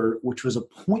fiber, which was a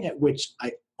point at which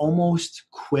I almost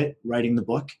quit writing the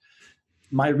book,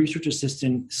 my research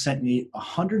assistant sent me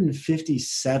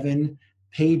 157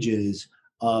 pages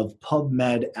of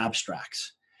PubMed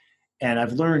abstracts. And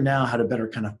I've learned now how to better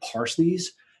kind of parse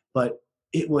these, but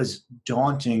it was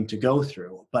daunting to go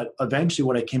through. But eventually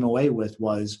what I came away with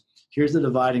was, here's the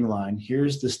dividing line.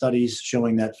 Here's the studies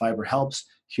showing that fiber helps.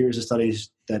 Here's the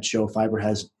studies that show fiber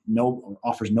has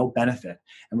offers no benefit.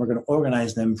 And we're going to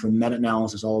organize them from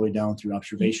meta-analysis all the way down through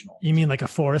observational. You mean like a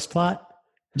forest plot?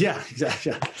 Yeah,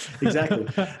 exactly. Exactly.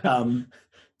 Do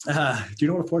you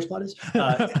know what a forest plot is?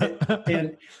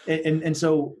 And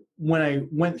so when I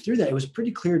went through that, it was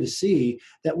pretty clear to see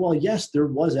that, well, yes, there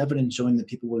was evidence showing that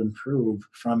people would improve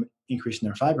from increasing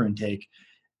their fiber intake.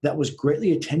 That was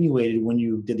greatly attenuated when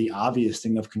you did the obvious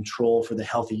thing of control for the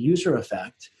healthy user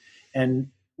effect. And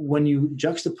when you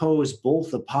juxtapose both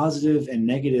the positive and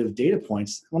negative data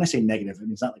points, when I say negative, I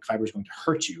mean, it's not like fiber is going to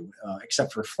hurt you,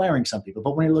 except for flaring some people.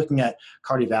 But when you're looking at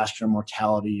cardiovascular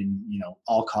mortality and,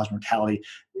 all-cause mortality,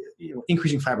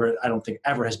 increasing fiber, I don't think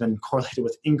ever has been correlated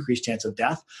with increased chance of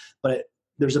death. But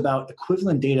there's about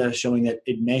equivalent data showing that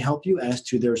it may help you as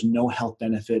to there's no health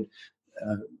benefit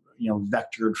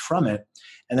vectored from it.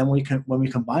 And then when we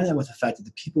combine that with the fact that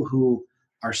the people who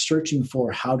are searching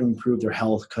for how to improve their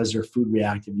health because they're food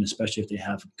reactive, and especially if they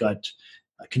have gut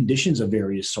conditions of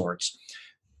various sorts,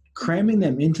 cramming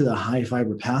them into the high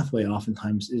fiber pathway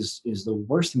oftentimes is the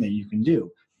worst thing that you can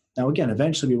do. Now, again,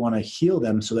 eventually we want to heal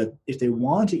them so that if they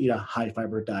want to eat a high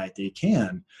fiber diet, they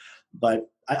can. But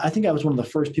I think I was one of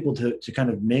the first people to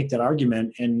kind of make that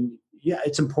argument. And yeah,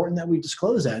 it's important that we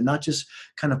disclose that and not just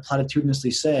kind of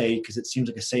platitudinously say, because it seems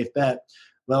like a safe bet,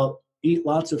 well, eat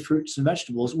lots of fruits and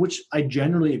vegetables, which I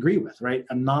generally agree with, right?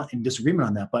 I'm not in disagreement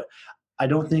on that, but I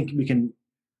don't think we can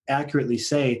accurately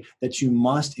say that you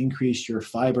must increase your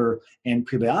fiber and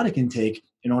prebiotic intake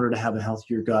in order to have a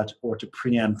healthier gut or to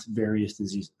preempt various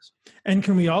diseases. And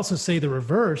can we also say the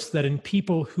reverse, that in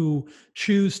people who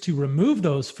choose to remove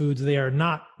those foods, they are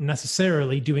not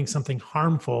necessarily doing something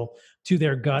harmful to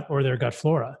their gut or their gut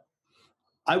flora?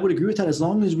 I would agree with that, as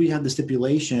long as we have the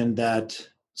stipulation that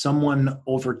someone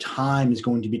over time is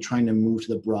going to be trying to move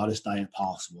to the broadest diet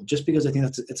possible. Just because I think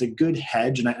it's a good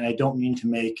hedge, and I don't mean to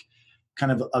make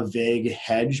kind of a vague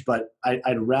hedge, but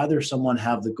I'd rather someone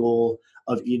have the goal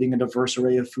of eating a diverse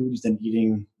array of foods than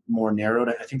eating more narrowed.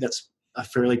 I think that's a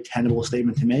fairly tenable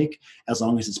statement to make, as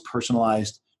long as it's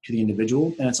personalized to the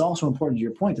individual. And it's also important, to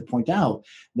your point, to point out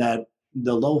that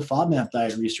the low FODMAP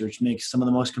diet research makes some of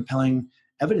the most compelling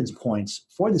evidence points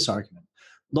for this argument.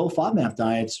 Low FODMAP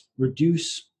diets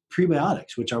reduce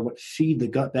prebiotics, which are what feed the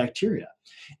gut bacteria.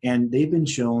 And they've been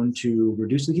shown to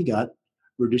reduce leaky gut,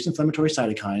 reduce inflammatory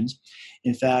cytokines.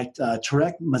 In fact,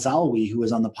 Tarek Mazalwi, who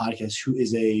was on the podcast, who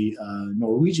is a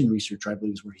Norwegian researcher, I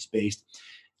believe is where he's based,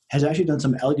 has actually done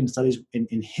some elegant studies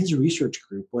in his research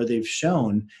group where they've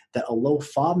shown that a low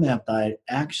FODMAP diet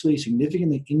actually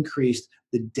significantly increased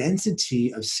the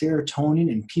density of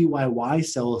serotonin and PYY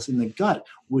cells in the gut,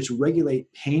 which regulate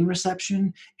pain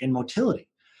reception and motility.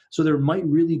 So there might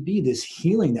really be this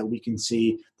healing that we can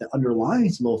see that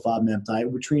underlies low FODMAP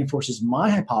diet, which reinforces my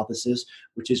hypothesis,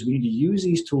 which is we need to use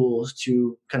these tools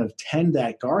to kind of tend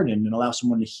that garden and allow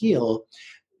someone to heal,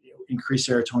 increase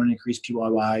serotonin, increase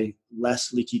PYY,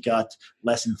 less leaky gut,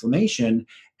 less inflammation.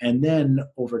 And then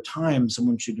over time,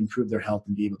 someone should improve their health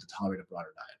and be able to tolerate a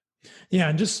broader diet. Yeah,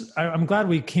 and I'm glad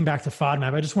we came back to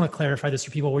FODMAP. I just want to clarify this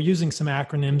for people. We're using some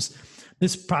acronyms.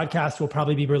 This podcast will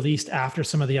probably be released after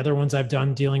some of the other ones I've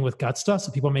done dealing with gut stuff,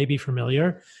 so people may be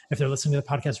familiar if they're listening to the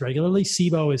podcast regularly.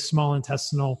 SIBO is small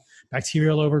intestinal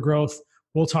bacterial overgrowth.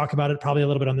 We'll talk about it probably a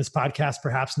little bit on this podcast,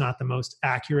 perhaps not the most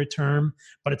accurate term,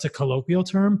 but it's a colloquial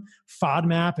term.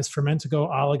 FODMAP is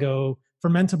fermentable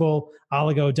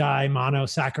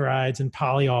oligodimonosaccharides and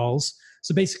polyols.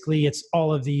 So basically, it's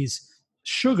all of these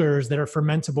sugars that are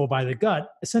fermentable by the gut,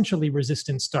 essentially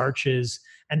resistant starches,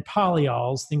 and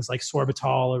polyols, things like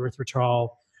sorbitol, erythritol,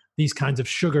 these kinds of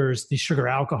sugars, these sugar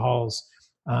alcohols.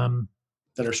 That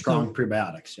are strong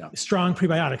prebiotics. Yeah. Strong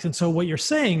prebiotics. And so what you're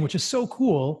saying, which is so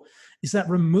cool, is that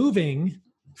removing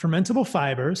fermentable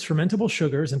fibers, fermentable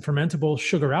sugars, and fermentable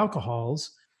sugar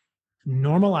alcohols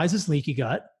normalizes leaky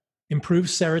gut,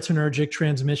 improves serotonergic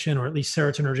transmission, or at least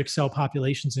serotonergic cell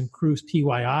populations, improves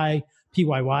PYY,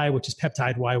 which is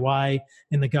peptide YY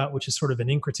in the gut, which is sort of an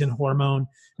incretin hormone.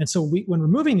 And so when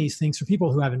removing these things for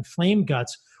people who have inflamed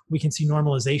guts, we can see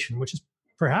normalization, which is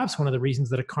perhaps one of the reasons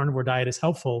that a carnivore diet is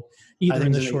helpful, either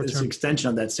in the short term. It's an extension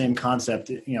of that same concept,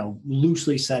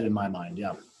 loosely said in my mind.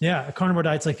 Yeah. Yeah. A carnivore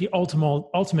diet's like the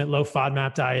ultimate low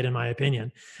FODMAP diet, in my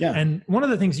opinion. Yeah. And one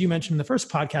of the things you mentioned in the first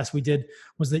podcast we did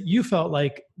was that you felt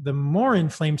like the more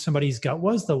inflamed somebody's gut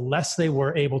was, the less they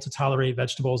were able to tolerate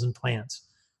vegetables and plants.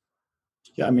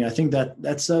 Yeah. I mean, I think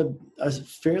that's a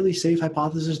fairly safe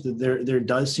hypothesis that there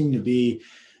does seem to be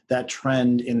that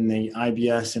trend in the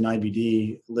IBS and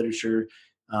IBD literature.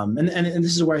 And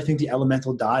this is where I think the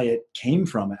elemental diet came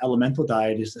from. An elemental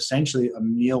diet is essentially a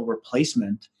meal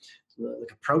replacement,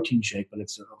 like a protein shake, but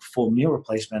it's a full meal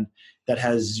replacement that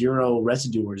has zero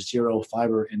residue or zero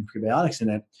fiber and prebiotics in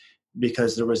it,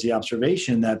 because there was the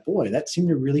observation that, boy, that seemed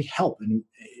to really help, and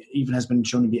even has been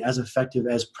shown to be as effective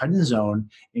as prednisone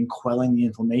in quelling the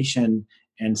inflammation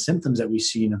and symptoms that we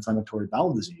see in inflammatory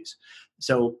bowel disease.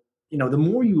 So, the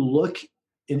more you look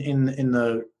in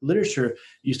the literature,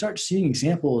 you start seeing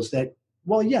examples that,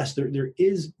 well, yes, there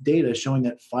is data showing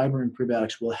that fiber and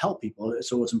prebiotics will help people.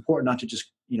 So it's important not to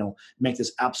just, make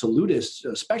this absolutist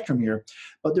spectrum here,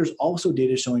 but there's also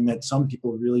data showing that some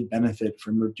people really benefit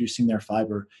from reducing their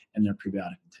fiber and their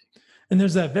prebiotic intake. And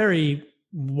there's that very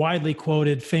widely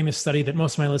quoted famous study that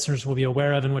most of my listeners will be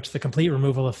aware of, in which the complete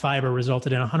removal of fiber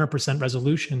resulted in 100%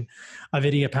 resolution of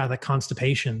idiopathic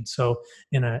constipation. So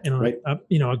in a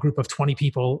group of 20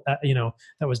 people,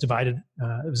 that was divided,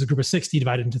 it was a group of 60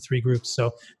 divided into 3 groups.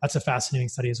 So that's a fascinating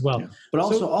study as well. Yeah. But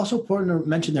also important to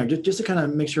mention there, just to kind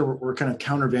of make sure we're kind of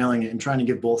countervailing it and trying to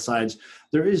give both sides,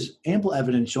 there is ample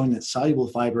evidence showing that soluble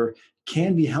fiber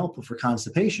can be helpful for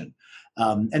constipation.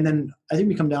 And then I think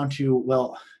we come down to,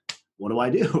 well, what do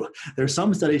I do? There's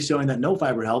some studies showing that no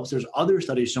fiber helps. There's other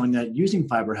studies showing that using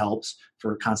fiber helps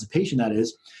for constipation, that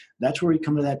is. That's where we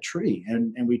come to that tree.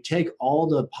 And we take all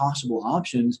the possible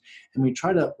options and we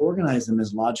try to organize them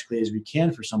as logically as we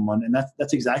can for someone. And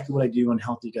that's exactly what I do on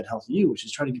Healthy Gut, Healthy You, which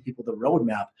is try to give people the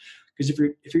roadmap. Because if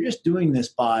you're just doing this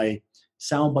by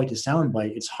soundbite to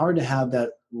soundbite, it's hard to have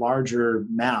that larger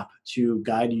map to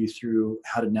guide you through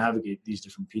how to navigate these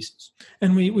different pieces.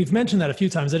 And we've mentioned that a few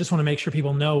times. I just want to make sure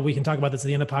people know, we can talk about this at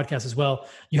the end of the podcast as well.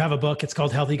 You have a book. It's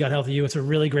called Healthy Gut, Healthy You. It's a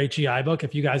really great GI book.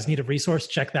 If you guys need a resource,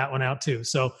 check that one out too.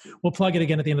 So we'll plug it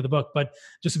again at the end of the book. But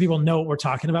just so people know what we're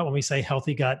talking about when we say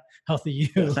Healthy Gut, Healthy You.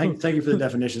 Yeah, thank you for the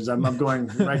definitions. I'm going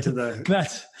right to the...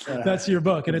 that's your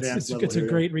book. And it's a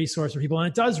great resource for people. And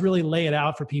it does really lay it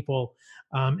out for people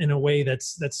in a way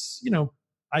that's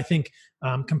I think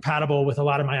compatible with a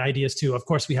lot of my ideas too. Of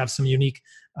course, we have some unique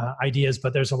ideas,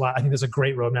 but there's a lot. I think there's a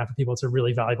great roadmap for people. It's a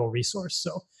really valuable resource.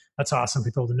 So that's awesome for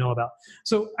people to know about.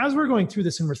 So as we're going through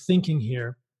this and we're thinking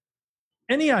here,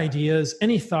 any ideas,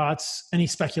 any thoughts, any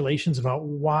speculations about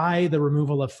why the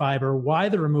removal of fiber, why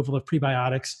the removal of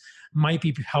prebiotics might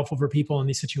be helpful for people in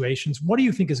these situations? What do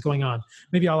you think is going on?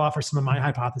 Maybe I'll offer some of my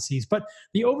hypotheses, but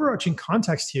the overarching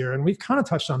context here, and we've kind of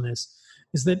touched on this,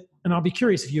 is that, and I'll be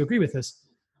curious if you agree with this,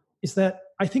 is that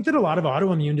I think that a lot of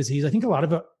autoimmune disease, I think a lot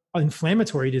of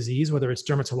inflammatory disease, whether it's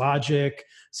dermatologic,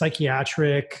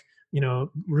 psychiatric,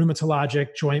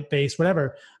 rheumatologic, joint-based,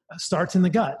 whatever, starts in the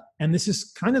gut. And this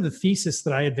is kind of the thesis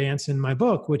that I advance in my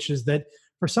book, which is that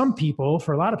for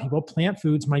a lot of people, plant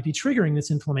foods might be triggering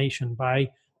this inflammation by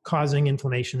causing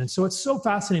inflammation. And so it's so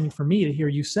fascinating for me to hear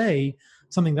you say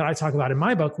something that I talk about in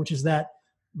my book, which is that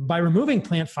by removing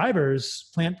plant fibers,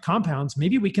 plant compounds,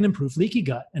 maybe we can improve leaky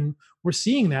gut. And we're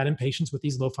seeing that in patients with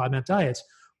these low FODMAP diets.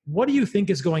 What do you think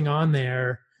is going on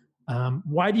there?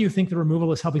 Why do you think the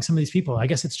removal is helping some of these people? I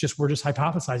guess we're just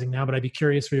hypothesizing now, but I'd be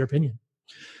curious for your opinion.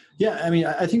 Yeah, I mean,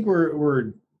 I think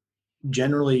we're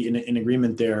generally in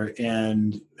agreement there.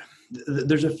 And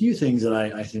there's a few things that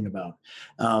I think about.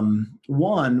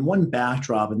 One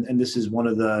backdrop, and this is one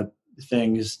of the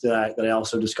things that I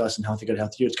also discuss in Healthy Gut,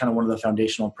 Healthy You. It's kind of one of the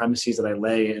foundational premises that I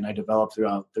lay and I develop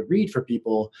throughout the read for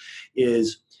people,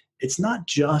 is it's not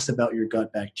just about your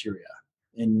gut bacteria.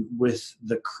 And with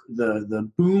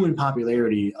the boom in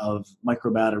popularity of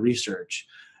microbiota research,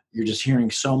 you're just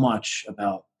hearing so much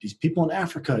about these people in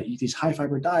Africa eat these high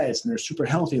fiber diets and they're super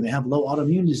healthy and they have low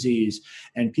autoimmune disease,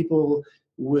 and people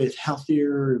with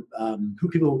healthier,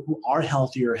 people who are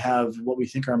healthier have what we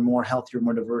think are more healthier,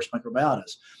 more diverse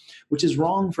microbiotas, which is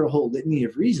wrong for a whole litany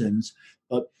of reasons.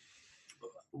 But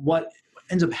what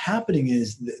ends up happening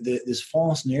is this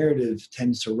false narrative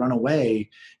tends to run away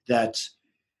that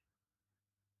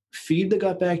feed the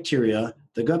gut bacteria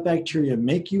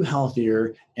make you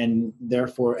healthier, and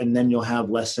then you'll have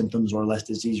less symptoms or less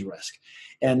disease risk.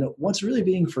 And what's really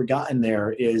being forgotten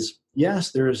there is,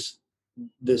 yes, there's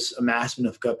this amassment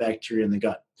of gut bacteria in the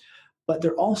gut, but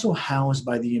they're also housed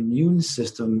by the immune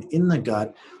system in the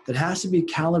gut that has to be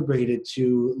calibrated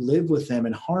to live with them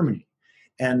in harmony.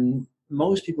 And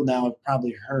most people now have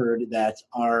probably heard that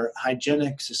our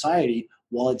hygienic society,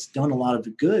 while it's done a lot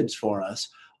of goods for us,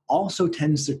 also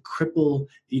tends to cripple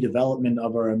the development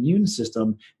of our immune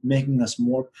system, making us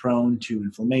more prone to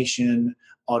inflammation,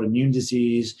 autoimmune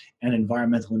disease, and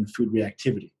environmental and food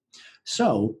reactivity.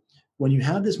 So when you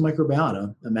have this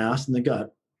microbiota amassed in the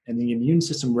gut and the immune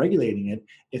system regulating it,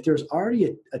 if there's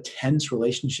already a tense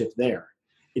relationship there,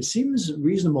 it seems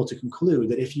reasonable to conclude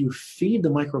that if you feed the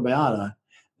microbiota,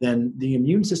 then the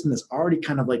immune system that's already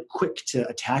kind of like quick to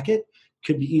attack it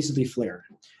could be easily flared.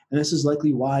 And this is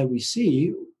likely why we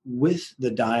see with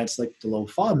the diets like the low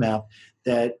FODMAP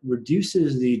that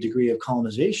reduces the degree of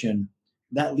colonization,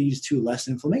 that leads to less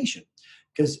inflammation.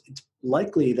 Because it's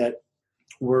likely that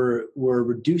we're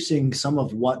reducing some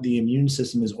of what the immune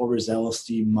system is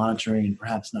overzealously monitoring and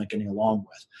perhaps not getting along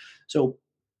with. So,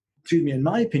 in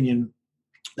my opinion,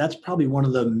 that's probably one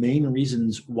of the main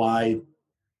reasons why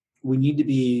we need to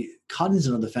be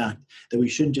cognizant of the fact that we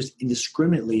shouldn't just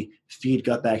indiscriminately feed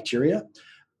gut bacteria,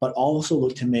 but also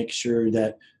look to make sure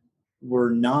that we're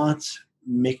not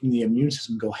making the immune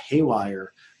system go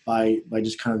haywire by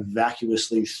just kind of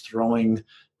vacuously throwing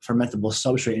fermentable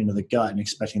substrate into the gut and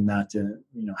expecting that to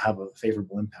have a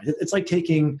favorable impact. It's like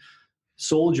taking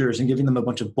soldiers and giving them a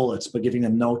bunch of bullets, but giving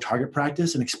them no target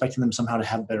practice and expecting them somehow to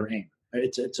have better aim.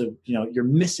 You're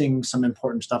missing some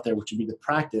important stuff there, which would be the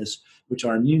practice, which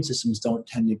our immune systems don't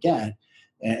tend to get.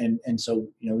 And so,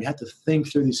 we have to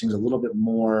think through these things a little bit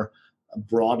more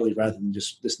broadly rather than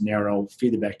just this narrow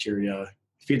feed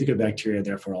the good bacteria,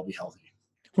 therefore I'll be healthy.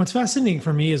 What's fascinating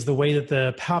for me is the way that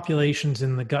the populations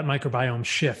in the gut microbiome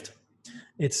shift.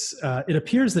 It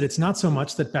appears that it's not so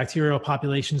much that bacterial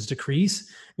populations decrease,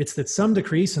 it's that some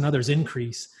decrease and others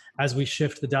increase as we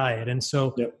shift the diet. And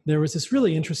so There was this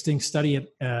really interesting study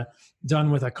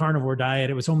done with a carnivore diet.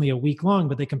 It was only a week long,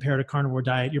 but they compared a carnivore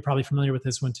diet, you're probably familiar with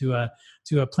this one, to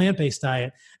a plant-based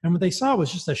diet. And what they saw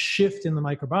was just a shift in the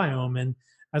microbiome. And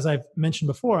as I've mentioned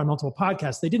before on multiple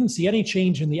podcasts, they didn't see any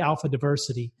change in the alpha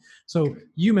diversity. So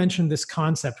you mentioned this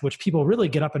concept, which people really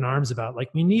get up in arms about,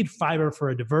 like we need fiber for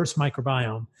a diverse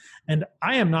microbiome. And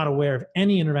I am not aware of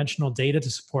any interventional data to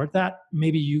support that.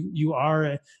 Maybe you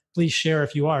are, please share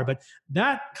if you are. But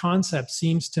that concept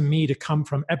seems to me to come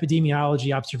from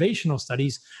epidemiology observational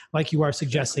studies, like you are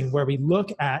suggesting, where we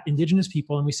look at indigenous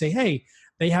people and we say, hey,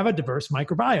 they have a diverse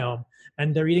microbiome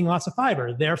and they're eating lots of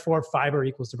fiber. Therefore, fiber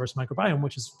equals diverse microbiome,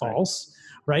 which is false,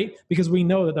 right? Because we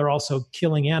know that they're also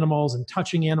killing animals and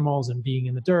touching animals and being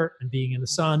in the dirt and being in the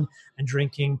sun and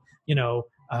drinking,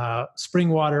 spring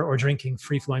water or drinking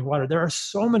free-flowing water. There are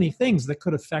so many things that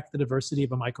could affect the diversity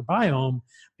of a microbiome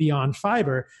beyond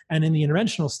fiber. And in the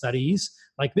interventional studies,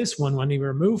 like this one, when we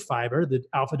remove fiber, the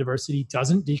alpha diversity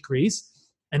doesn't decrease.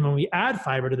 And when we add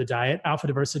fiber to the diet, alpha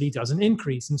diversity doesn't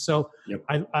increase. And so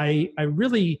I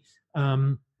really,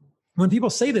 when people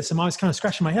say this, I'm always kind of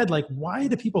scratching my head, like, why are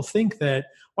people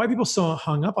so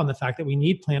hung up on the fact that we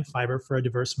need plant fiber for a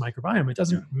diverse microbiome? It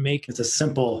doesn't make... It's a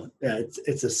simple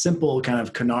kind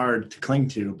of canard to cling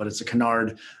to, but it's a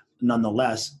canard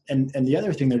nonetheless. And the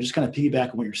other thing, they're just kind of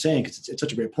piggyback on what you're saying, because it's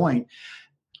such a great point.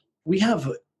 We have,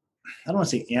 I don't want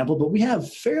to say ample, but we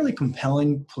have fairly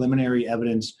compelling preliminary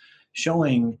evidence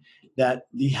showing that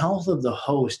the health of the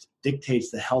host dictates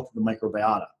the health of the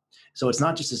microbiota. So it's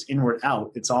not just this inward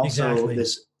out, it's also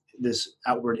this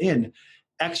outward in.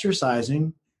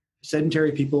 Exercising,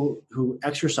 sedentary people who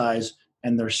exercise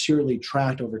and they're serially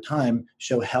tracked over time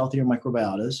show healthier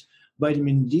microbiotas.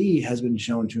 Vitamin D has been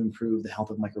shown to improve the health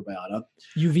of microbiota.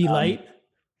 UV light?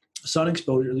 sun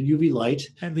exposure, the UV light.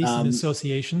 At least in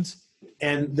associations.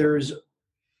 And there's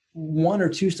 1 or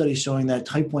 2 studies showing that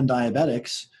type 1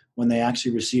 diabetics, when they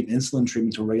actually receive insulin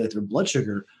treatment to regulate their blood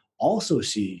sugar, also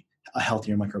see a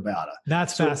healthier microbiota.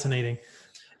 That's fascinating.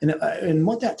 And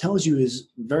what that tells you is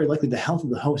very likely the health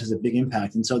of the host has a big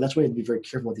impact. And so that's why you have to be very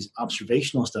careful with these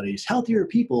observational studies. Healthier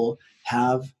people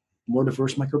have more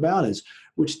diverse microbiotas,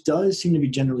 which does seem to be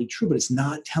generally true, but it's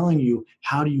not telling you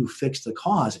how do you fix the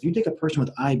cause. If you take a person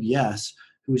with IBS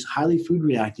who is highly food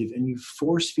reactive and you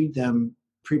force feed them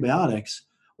prebiotics,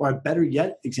 or a better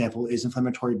yet example is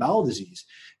inflammatory bowel disease,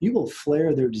 you will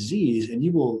flare their disease and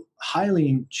you will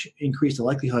highly increase the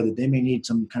likelihood that they may need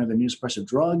some kind of immunosuppressive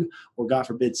drug or, God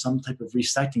forbid, some type of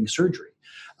resecting surgery.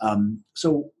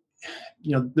 So,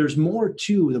 there's more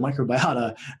to the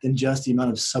microbiota than just the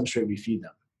amount of substrate we feed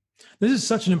them. This is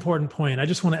such an important point. I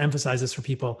just want to emphasize this for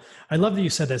people. I love that you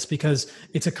said this because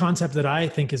it's a concept that I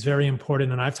think is very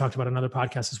important, and I've talked about on other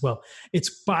podcasts as well.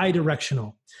 It's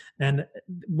bidirectional. And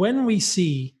when we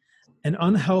see an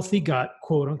unhealthy gut,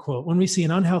 quote unquote, when we see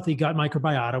an unhealthy gut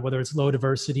microbiota, whether it's low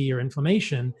diversity or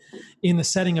inflammation, in the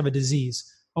setting of a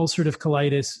disease, ulcerative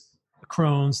colitis,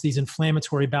 Crohn's, these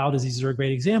inflammatory bowel diseases are a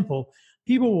great example.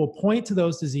 People will point to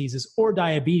those diseases or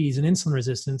diabetes and insulin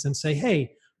resistance and say,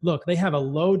 hey, look, they have a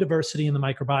low diversity in the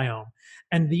microbiome.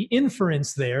 And the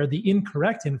inference there, the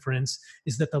incorrect inference,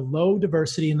 is that the low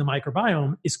diversity in the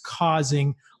microbiome is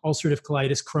causing ulcerative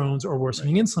colitis, Crohn's, or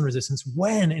worsening insulin resistance,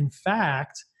 when in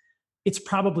fact, it's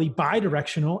probably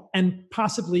bidirectional and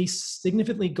possibly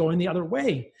significantly going the other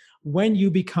way. If we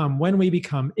become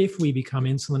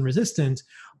insulin resistant,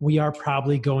 we are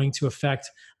probably going to affect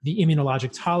the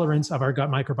immunologic tolerance of our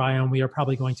gut microbiome. We are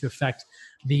probably going to affect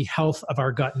the health of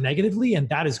our gut negatively, and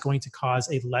that is going to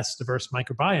cause a less diverse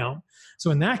microbiome. So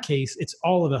in that case, it's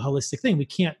all of a holistic thing. We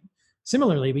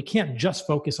can't just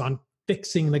focus on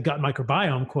fixing the gut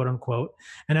microbiome, quote unquote.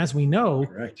 And as we know,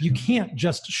 correct, you can't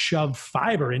just shove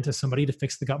fiber into somebody to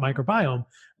fix the gut microbiome.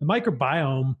 The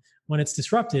microbiome, when it's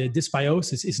disrupted,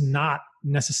 dysbiosis is not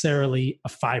necessarily a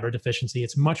fiber deficiency.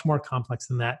 It's much more complex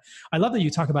than that. I love that you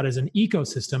talk about it as an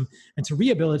ecosystem, and to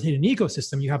rehabilitate an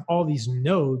ecosystem, you have all these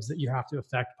nodes that you have to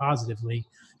affect positively.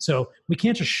 So we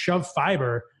can't just shove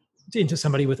fiber into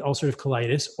somebody with ulcerative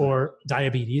colitis or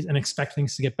diabetes and expect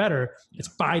things to get better. It's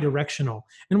bidirectional.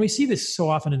 And we see this so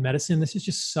often in medicine. This is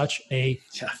just such a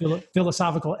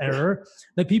philosophical error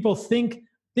that people think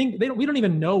we don't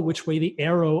even know which way the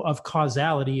arrow of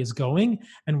causality is going.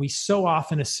 And we so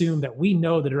often assume that we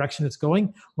know the direction it's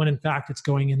going, when in fact it's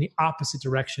going in the opposite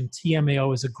direction.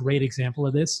 TMAO is a great example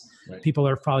of this. Right. People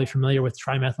are probably familiar with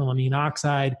trimethylamine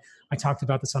oxide. I talked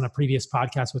about this on a previous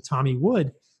podcast with Tommy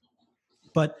Wood.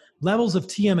 But levels of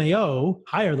TMAO,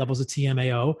 higher levels of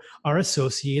TMAO, are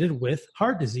associated with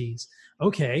heart disease.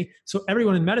 Okay, so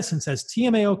everyone in medicine says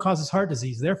TMAO causes heart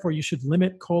disease, therefore you should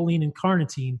limit choline and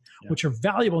carnitine, which are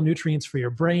valuable nutrients for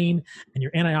your brain and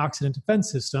your antioxidant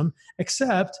defense system.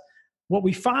 Except what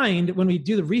we find when we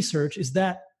do the research is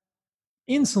that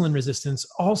insulin resistance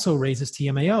also raises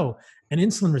TMAO, and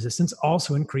insulin resistance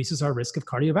also increases our risk of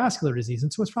cardiovascular disease.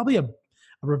 And so it's probably a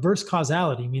reverse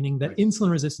causality, meaning that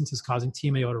insulin resistance is causing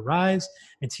TMAO to rise,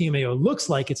 and TMAO looks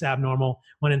like it's abnormal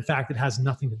when in fact it has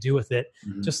nothing to do with it.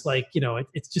 Mm-hmm. Just like,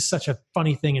 it's just such a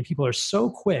funny thing, and people are so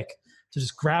quick to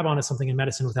just grab onto something in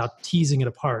medicine without teasing it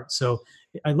apart. So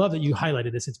I love that you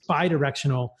highlighted this. It's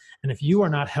bidirectional, and if you are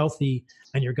not healthy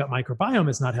and your gut microbiome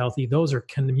is not healthy, those are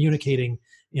communicating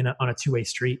on a two-way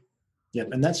street. Yep,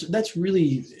 and that's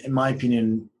really, in my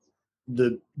opinion,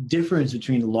 the difference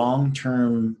between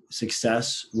long-term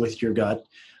success with your gut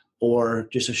or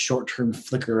just a short-term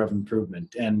flicker of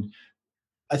improvement. And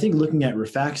I think looking at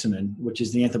rifaximin, which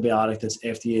is the antibiotic that's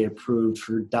FDA approved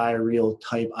for diarrheal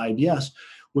type IBS,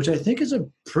 which I think is a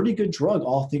pretty good drug,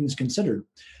 all things considered.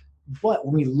 But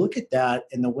when we look at that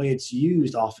and the way it's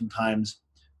used oftentimes,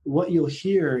 what you'll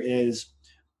hear is,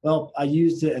 well, I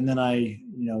used it and then I,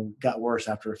 got worse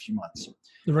after a few months.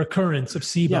 The recurrence of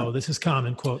SIBO, This is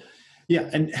common, quote. Yeah.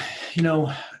 And,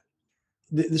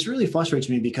 this really frustrates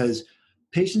me because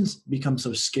patients become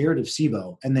so scared of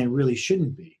SIBO, and they really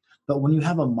shouldn't be. But when you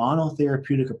have a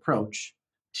monotherapeutic approach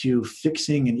to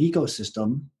fixing an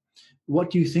ecosystem, what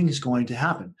do you think is going to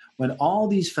happen? When all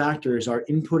these factors are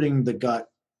inputting the gut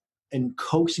and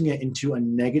coaxing it into a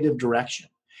negative direction,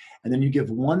 and then you give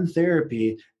one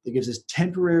therapy that gives this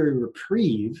temporary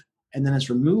reprieve, and then it's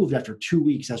removed after 2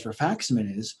 weeks, as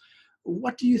rifaximin is,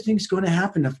 what do you think is going to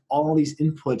happen if all these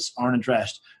inputs aren't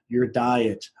addressed? Your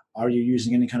diet, Are you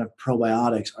using any kind of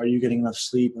probiotics? Are you getting enough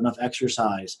sleep, enough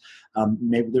exercise?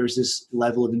 Maybe there's this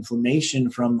level of inflammation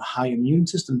from high immune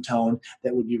system tone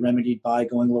that would be remedied by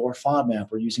going lower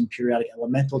FODMAP or using periodic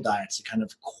elemental diets to kind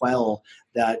of quell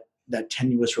that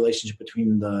tenuous relationship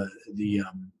between the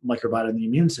microbiota and the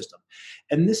immune system.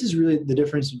 And this is really the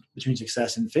difference between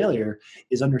success and failure,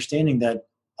 is understanding that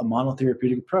a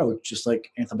monotherapeutic approach, just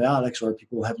like antibiotics, or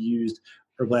people have used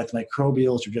herbal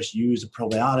antimicrobials or just used a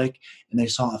probiotic and they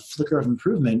saw a flicker of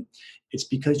improvement, it's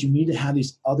because you need to have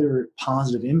these other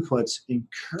positive inputs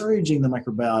encouraging the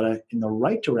microbiota in the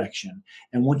right direction.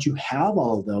 And once you have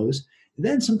all of those,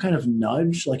 then some kind of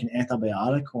nudge like an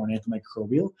antibiotic or an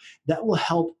antimicrobial that will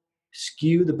help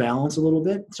skew the balance a little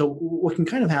bit. So what can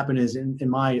kind of happen is, in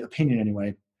my opinion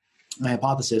anyway, my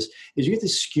hypothesis is you get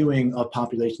this skewing of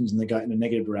populations in the gut in a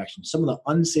negative direction. Some of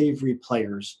the unsavory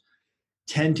players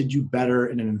tend to do better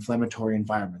in an inflammatory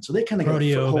environment. So they kind of get a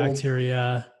foothold.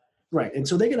 Proteobacteria. Right. And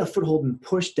so they get a foothold and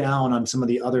push down on some of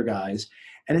the other guys.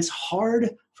 And it's hard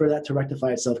for that to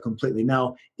rectify itself completely.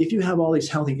 Now, if you have all these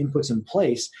healthy inputs in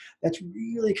place, that's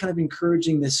really kind of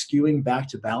encouraging this skewing back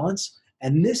to balance.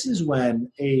 And this is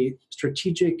when a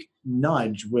strategic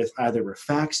nudge with either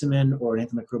rifaximin or an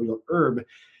antimicrobial herb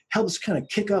helps kind of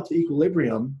kick up the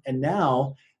equilibrium. And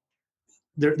now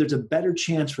there's a better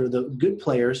chance for the good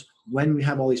players, when we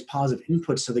have all these positive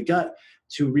inputs to the gut,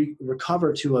 to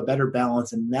recover to a better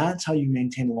balance. And that's how you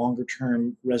maintain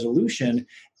longer-term resolution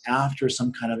after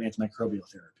some kind of antimicrobial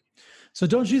therapy. So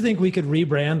don't you think we could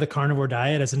rebrand the carnivore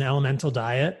diet as an elemental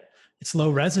diet? It's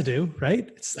low residue,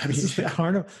 right? This is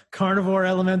the carnivore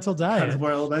elemental diet.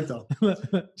 Carnivore elemental.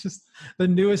 Just the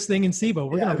newest thing in SIBO.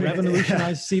 We're going to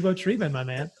revolutionize SIBO treatment, my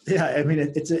man. Yeah, I mean,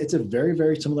 it's a very,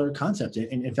 very similar concept.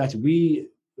 In fact, we,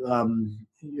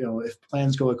 if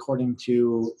plans go according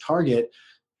to target,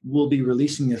 we'll be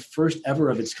releasing the first ever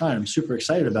of its kind. I'm super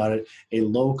excited about it, a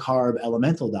low-carb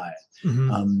elemental diet.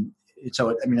 Mm-hmm.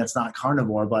 So, I mean, that's not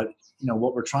carnivore, but,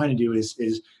 what we're trying to do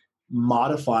is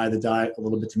modify the diet a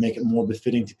little bit to make it more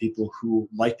befitting to people who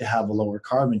like to have a lower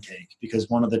carb intake, because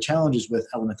one of the challenges with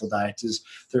elemental diets is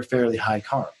they're fairly high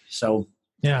carb. So,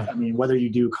 yeah, I mean, whether you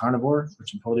do carnivore,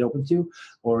 which I'm totally open to,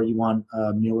 or you want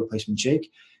a meal replacement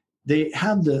shake, they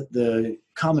have the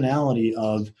commonality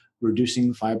of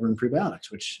reducing fiber and prebiotics,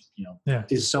 which,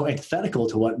 is so antithetical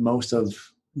to what most of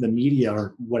the media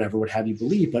or whatever would have you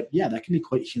believe. But yeah, that can be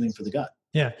quite healing for the gut.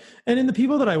 Yeah. And in the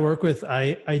people that I work with,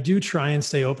 I do try and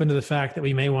stay open to the fact that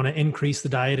we may want to increase the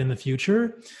diet in the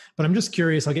future. But I'm just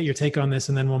curious, I'll get your take on this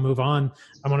and then we'll move on.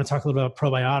 I want to talk a little bit about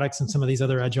probiotics and some of these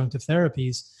other adjunctive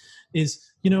therapies. If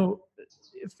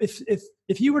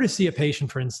you were to see a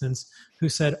patient, for instance, who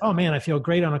said, oh man, I feel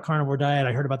great on a carnivore diet.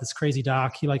 I heard about this crazy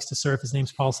doc. He likes to surf. His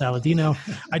name's Paul Saladino.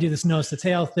 I do this nose to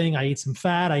tail thing. I eat some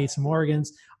fat. I eat some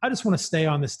organs. I just want to stay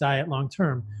on this diet long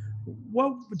term.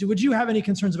 Would you have any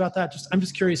concerns about that? I'm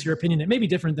just curious your opinion. It may be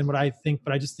different than what I think,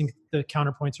 but I just think the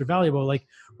counterpoints are valuable. Like,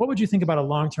 what would you think about a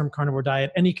long-term carnivore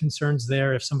diet? Any concerns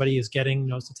there if somebody is getting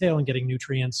nose to tail and getting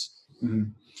nutrients? Mm-hmm.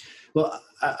 Well,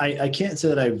 I can't say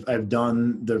that I've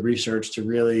done the research to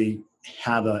really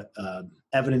have a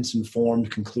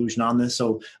evidence-informed conclusion on this.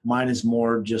 So mine is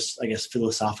more just, I guess,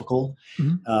 philosophical.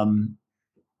 Mm-hmm.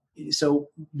 So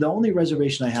the only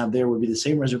reservation I have there would be the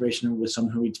same reservation with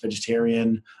someone who eats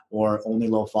vegetarian or only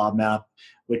low FODMAP,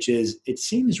 which is, it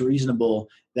seems reasonable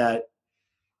that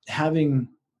having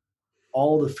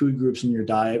all the food groups in your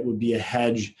diet would be a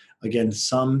hedge against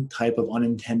some type of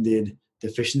unintended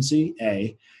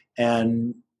deficiency,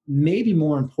 and maybe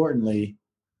more importantly,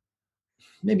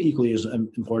 maybe equally as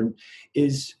important,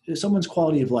 is someone's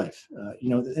quality of life.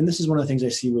 And this is one of the things I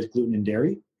see with gluten and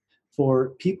dairy. For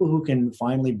people who can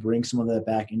finally bring some of that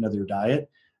back into their diet,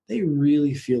 they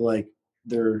really feel like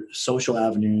their social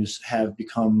avenues have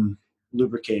become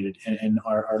lubricated and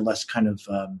are less kind of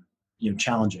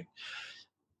challenging.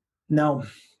 Now,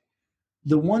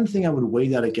 the one thing I would weigh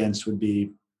that against would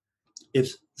be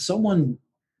if someone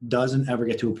doesn't ever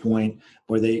get to a point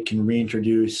where they can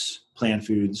reintroduce plant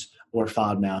foods or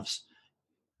FODMAPs,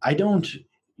 I don't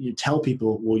tell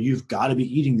people, well, you've got to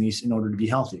be eating these in order to be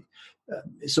healthy.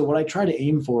 So what I try to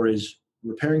aim for is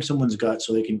repairing someone's gut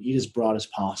so they can eat as broad as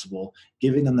possible,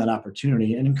 giving them that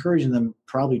opportunity and encouraging them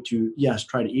probably to, yes,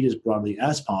 try to eat as broadly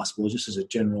as possible, just as a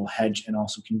general hedge and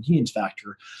also convenience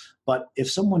factor. But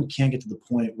if someone can't get to the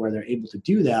point where they're able to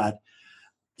do that,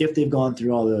 if they've gone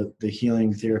through all the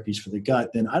healing therapies for the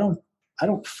gut, then I don't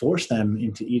force them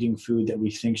into eating food that we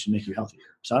think should make you healthier.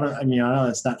 So I know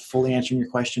that's not fully answering your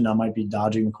question. I might be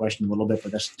dodging the question a little bit,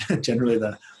 but that's generally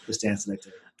the stance that I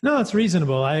take. No, it's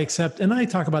reasonable. I accept, and I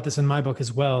talk about this in my book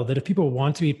as well, that if people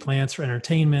want to eat plants for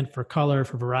entertainment, for color,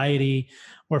 for variety,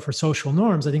 or for social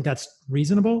norms, I think that's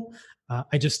reasonable.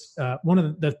 One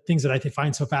of the things that I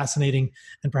find so fascinating,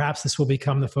 and perhaps this will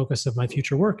become the focus of my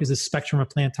future work, is this spectrum of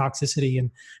plant toxicity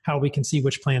and how we can see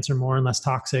which plants are more and less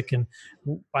toxic. And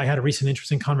I had a recent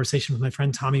interesting conversation with my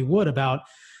friend Tommy Wood about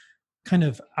kind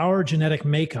of our genetic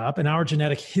makeup and our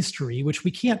genetic history, which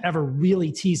we can't ever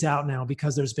really tease out now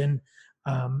because there's been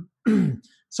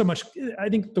so much. I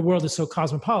think the world is so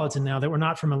cosmopolitan now that we're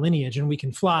not from a lineage and we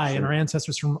can fly, Sure. and our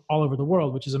ancestors from all over the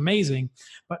world, which is amazing.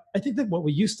 But I think that what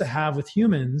we used to have with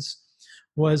humans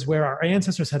was where our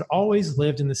ancestors had always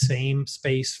lived in the same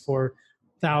space for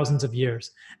thousands of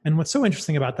years. And what's so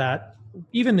interesting about that,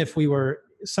 even if we were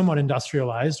somewhat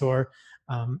industrialized or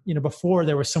before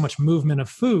there was so much movement of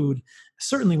food,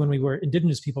 certainly when we were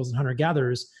indigenous peoples and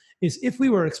hunter-gatherers, is if we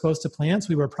were exposed to plants,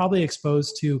 we were probably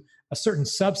exposed to a certain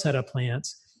subset of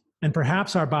plants, and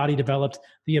perhaps our body developed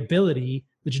the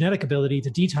genetic ability to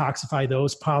detoxify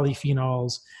those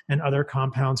polyphenols and other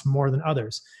compounds more than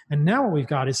others. And now what we've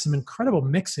got is some incredible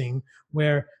mixing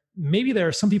where maybe there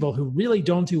are some people who really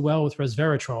don't do well with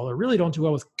resveratrol, or really don't do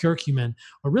well with curcumin,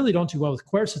 or really don't do well with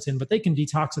quercetin, but they can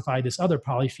detoxify this other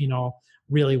polyphenol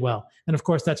really well. And of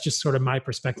course, that's just sort of my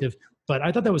perspective. But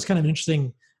I thought that was kind of an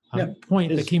interesting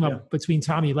point that came up between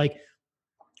Tommy. Like,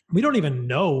 we don't even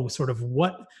know sort of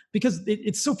what, because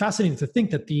it's so fascinating to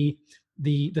think that the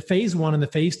phase 1 and the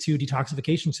phase 2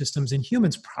 detoxification systems in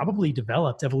humans probably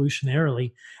developed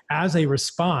evolutionarily as a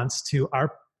response to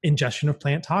our ingestion of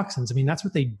plant toxins. I mean, that's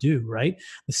what they do, right?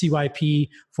 The CYP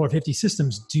 450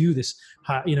 systems do this,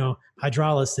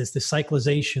 hydrolysis, this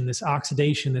cyclization, this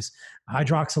oxidation, this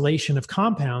hydroxylation of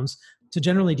compounds to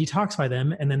generally detoxify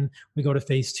them. And then we go to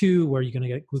phase 2, where you're going to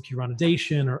get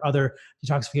glucuronidation or other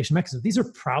detoxification mechanisms. These are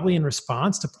probably in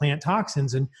response to plant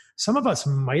toxins. And some of us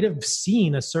might have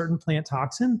seen a certain plant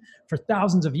toxin for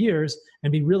thousands of years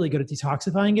and be really good at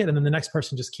detoxifying it. And then the next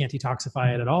person just can't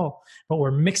detoxify it at all. But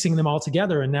we're mixing them all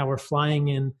together. And now we're flying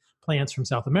in plants from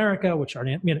South America, which are,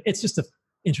 it's just a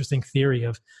interesting theory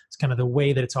of it's kind of the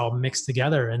way that it's all mixed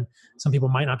together, and some people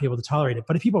might not be able to tolerate it.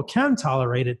 But if people can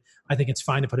tolerate it, I think it's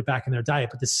fine to put it back in their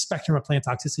diet. But this spectrum of plant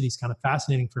toxicity is kind of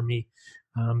fascinating for me.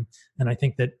 And I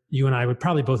think that you and I would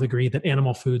probably both agree that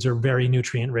animal foods are very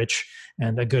nutrient rich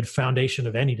and a good foundation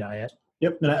of any diet.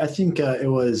 Yep. And I think it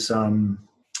was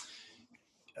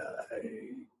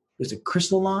it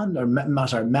Chris Lalonde or Matt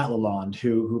Lalonde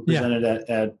who presented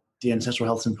at the Ancestral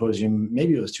Health Symposium,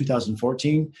 maybe it was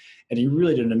 2014, and he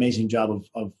really did an amazing job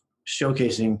of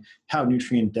showcasing how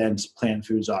nutrient-dense plant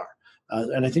foods are.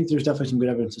 And I think there's definitely some good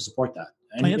evidence to support that.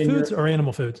 Plant foods or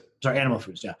animal foods? Sorry, animal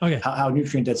foods, yeah. Okay. How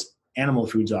nutrient-dense animal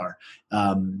foods are.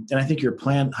 And I think your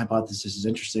plant hypothesis is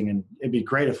interesting, and it'd be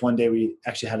great if one day we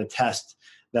actually had a test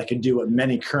that could do what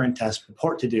many current tests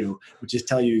purport to do, which is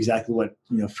tell you exactly what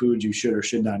foods you should or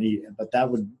should not eat. But that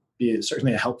would be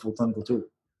certainly a helpful clinical tool.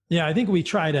 Yeah, I think we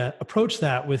try to approach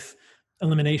that with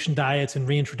elimination diets and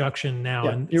reintroduction now.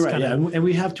 Yeah, and you're right. And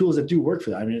we have tools that do work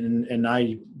for that. I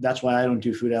mean, that's why I don't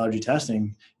do food allergy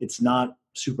testing. It's not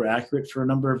super accurate for a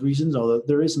number of reasons, although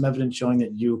there is some evidence showing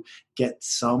that you get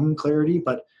some clarity,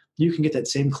 but you can get that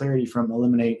same clarity from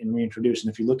eliminate and reintroduce.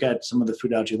 And if you look at some of the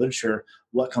food allergy literature,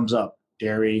 what comes up?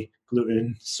 Dairy,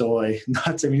 gluten, soy,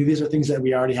 nuts. I mean, these are things that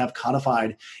we already have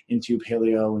codified into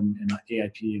paleo and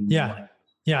AIP. And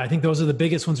Yeah, I think those are the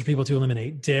biggest ones for people to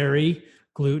eliminate. Dairy,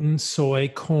 gluten, soy,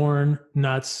 corn,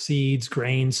 nuts, seeds,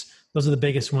 grains. Those are the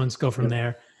biggest ones. Go from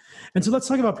there. And so let's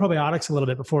talk about probiotics a little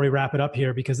bit before we wrap it up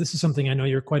here, because this is something I know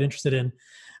you're quite interested in.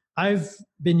 I've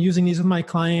been using these with my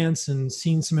clients and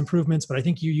seen some improvements, but I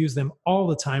think you use them all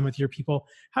the time with your people.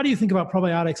 How do you think about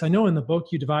probiotics? I know in the book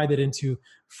you divide it into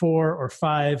 4 or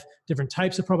 5 different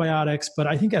types of probiotics, but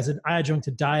I think as an adjunct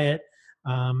to diet,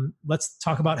 let's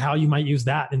talk about how you might use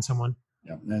that in someone.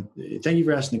 Yeah, thank you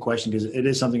for asking the question, because it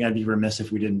is something I'd be remiss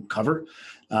if we didn't cover.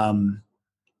 One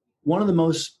of the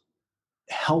most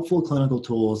helpful clinical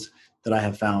tools that I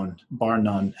have found, bar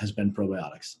none, has been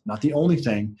probiotics. Not the only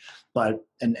thing, but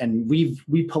and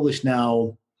we published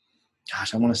now,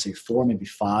 I want to say 4, maybe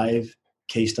 5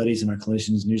 case studies in our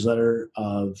clinicians newsletter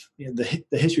of the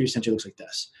history essentially looks like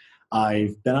this.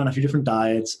 I've been on a few different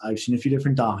diets. I've seen a few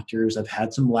different doctors. I've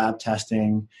had some lab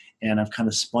testing, and I've kind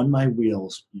of spun my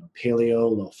wheels, paleo,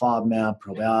 low FODMAP,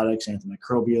 probiotics,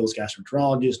 antimicrobials,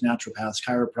 gastroenterologists, naturopaths,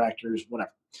 chiropractors,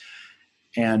 whatever.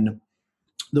 And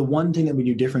the one thing that we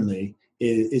do differently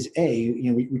is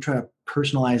we try to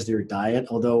personalize their diet,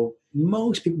 although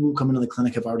most people who come into the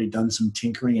clinic have already done some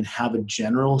tinkering and have a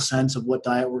general sense of what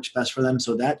diet works best for them.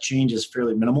 So that change is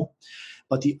fairly minimal.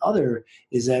 But the other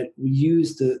is that we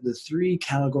use the three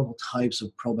categorical types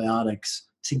of probiotics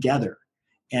together.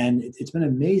 And it's been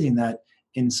amazing that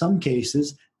in some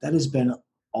cases, that has been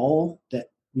all that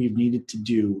we've needed to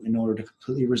do in order to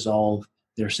completely resolve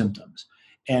their symptoms.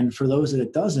 And for those that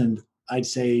it doesn't, I'd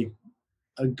say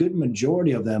a good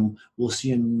majority of them will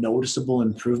see a noticeable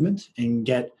improvement and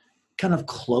get kind of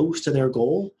close to their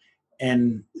goal.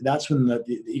 And that's when the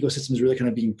ecosystem is really kind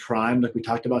of being primed, like we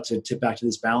talked about, to tip back to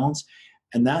this balance.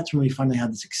 And that's when we finally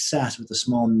have the success with a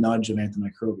small nudge of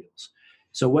antimicrobials.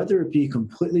 So whether it be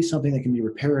completely something that can be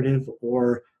reparative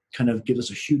or kind of gives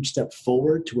us a huge step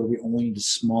forward to where we only need a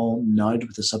small nudge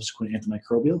with a subsequent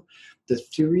antimicrobial, the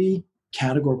three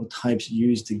categorical types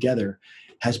used together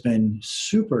has been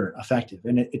super effective.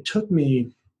 And it took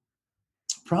me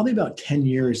probably about 10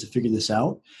 years to figure this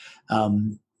out.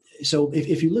 So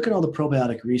if you look at all the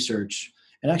probiotic research,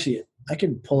 and actually I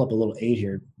could pull up a little aid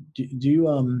here. Do you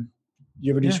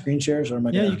ever do screen shares, or am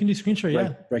I? Yeah, you can do screen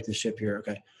share. Break the ship here.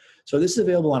 Okay. So this is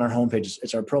available on our homepage.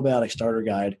 It's our probiotic starter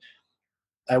guide.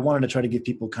 I wanted to try to give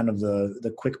people kind of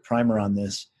the quick primer on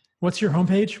this. What's your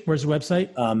homepage? Where's the website?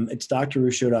 It's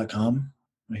drruscio.com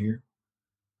right here.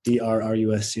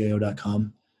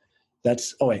 drruscio.com.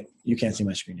 That's, oh wait, you can't see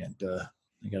my screen yet.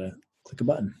 I gotta click a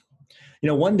button. You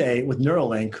know, one day with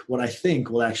Neuralink, what I think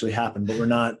will actually happen, but we're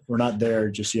not there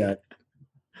just yet.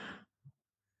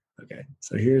 Okay,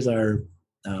 so here's our,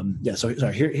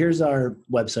 here's our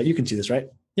website. You can see this, right?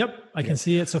 Yep, I can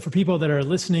see it. So for people that are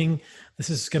listening, this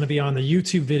is going to be on the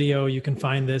YouTube video. You can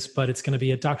find this, but it's going to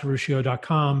be at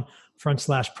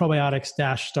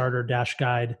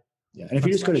drruscio.com/probiotics-starter-guide. Yeah, and if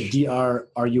you just go to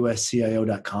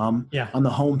drruscio.com, on the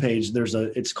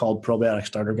homepage, it's called Probiotic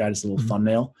Starter Guide. It's a little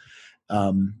thumbnail.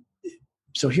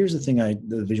 So here's the thing,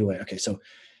 the visual. Okay, so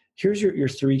here's your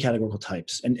three categorical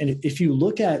types. And if you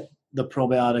look at the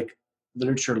probiotic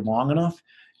literature long enough,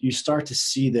 you start to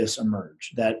see this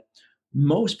emerge, that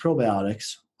most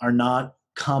probiotics are not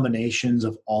combinations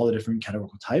of all the different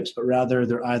categorical types, but rather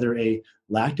they're either a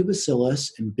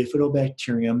lactobacillus and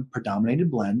bifidobacterium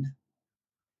predominated blend.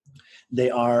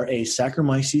 They are a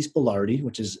Saccharomyces boulardii,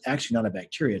 which is actually not a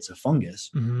bacteria, it's a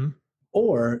fungus,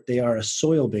 or they are a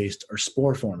soil-based or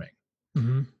spore-forming.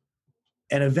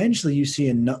 And eventually you see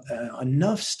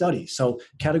enough studies. So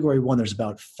category 1, there's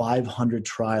about 500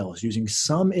 trials using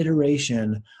some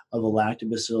iteration of a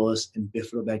lactobacillus and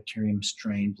bifidobacterium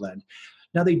strain blend.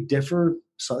 Now they differ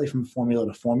slightly from formula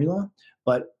to formula,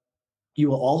 but you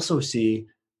will also see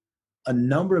a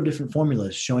number of different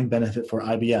formulas showing benefit for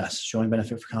IBS, showing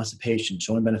benefit for constipation,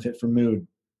 showing benefit for mood,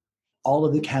 all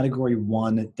of the category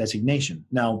 1 designation.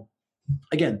 Now,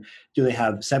 again, do they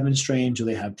have 7 strains? Do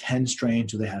they have 10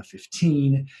 strains? Do they have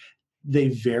 15? They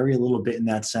vary a little bit in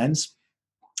that sense.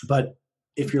 But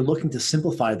if you're looking to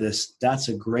simplify this, that's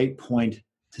a great point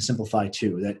to simplify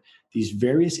too, that these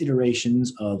various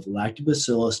iterations of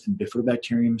lactobacillus and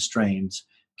bifidobacterium strains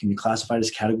can be classified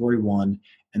as category 1,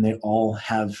 and they all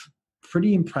have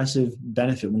pretty impressive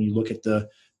benefit when you look at the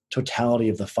totality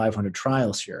of the 500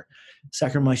 trials here.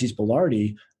 Saccharomyces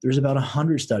boulardii, there's about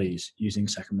 100 studies using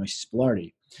Saccharomyces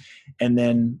boulardii. And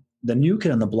then the new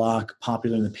kid on the block,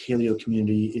 popular in the paleo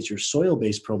community, is your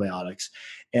soil-based probiotics.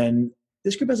 And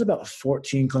this group has about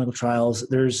 14 clinical trials.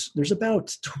 There's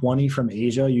about 20 from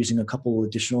Asia using a couple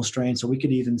additional strains. So we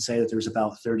could even say that there's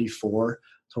about 34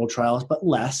 total trials, but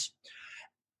less.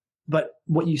 But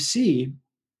what you see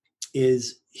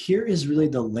is here is really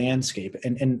the landscape.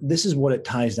 And this is what it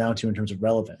ties down to in terms of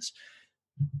relevance.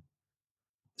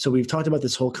 So we've talked about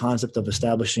this whole concept of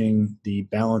establishing the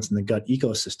balance in the gut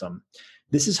ecosystem.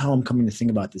 This is how I'm coming to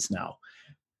think about this now.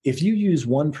 If you use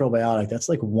one probiotic, that's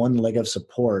like one leg of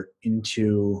support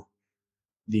into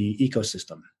the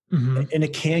ecosystem. And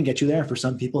it can get you there. For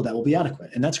some people, that will be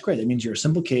adequate. And that's great. That means you're a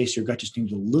simple case. Your gut just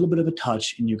needs a little bit of a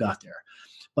touch and you got there.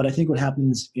 But I think what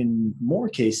happens in more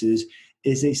cases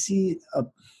is they see a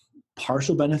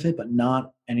partial benefit, but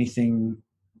not anything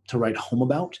to write home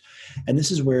about. And this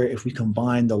is where if we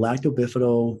combine the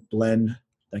lactobifido blend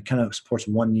that kind of supports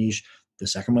one niche, the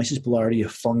Saccharomyces boulardii, a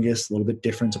fungus, a little bit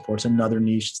different, supports another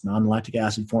niche, it's non-lactic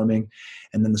acid forming,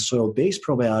 and then the soil-based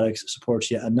probiotics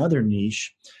supports yet another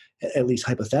niche, at least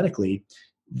hypothetically.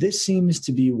 This seems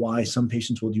to be why some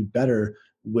patients will do better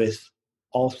with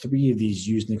all three of these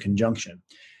used in conjunction.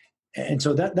 And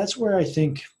so that's where I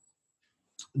think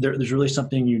there's really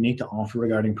something unique to offer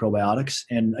regarding probiotics.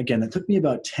 And again, it took me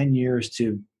about 10 years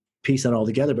to piece that all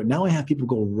together, but now I have people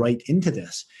go right into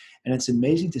this. And it's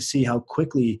amazing to see how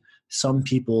quickly some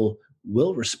people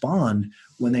will respond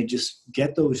when they just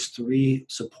get those three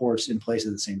supports in place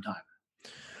at the same time.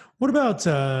 What about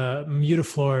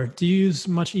Mutaflor? Do you use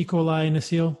much E. coli,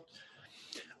 Nasil?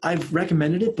 I've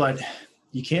recommended it, but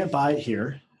you can't buy it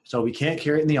here. So we can't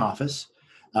carry it in the office.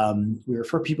 We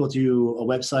refer people to a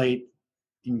website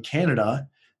in Canada,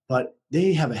 but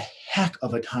they have a heck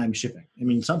of a time shipping. I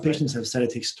mean, some patients have said it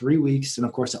takes 3 weeks, and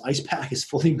of course, the ice pack is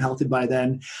fully melted by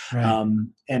then, Right.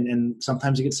 and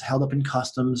sometimes it gets held up in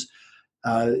customs.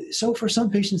 So for some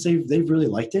patients, they've really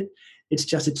liked it. It's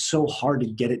just it's so hard to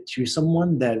get it to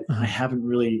someone that I haven't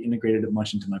really integrated it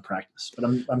much into my practice. But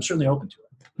I'm certainly open to it.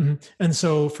 Mm-hmm. And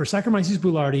so for Saccharomyces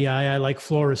boulardii, I like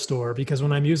Florastor because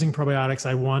when I'm using probiotics,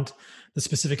 I want the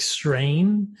specific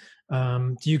strain.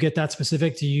 Do you get that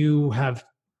specific? Do you have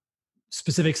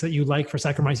specifics that you like for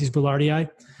Saccharomyces boulardii?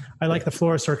 I like the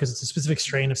Florastor because it's a specific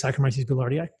strain of Saccharomyces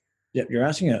boulardii. Yeah, you're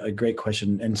asking a great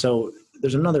question. And so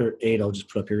there's another aid I'll just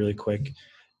put up here really quick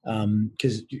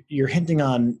because you're hinting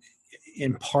on,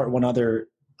 in part, one other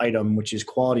item, which is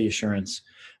quality assurance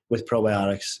with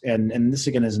probiotics. And this,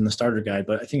 again, is in the starter guide,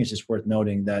 but I think it's just worth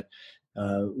noting that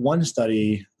one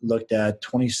study looked at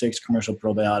 26 commercial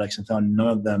probiotics and found none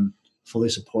of them fully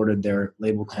supported their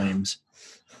label claims.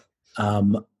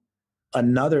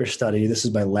 Another study, this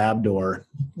is by Labdoor,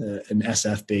 an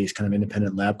SF-based kind of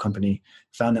independent lab company,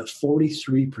 found that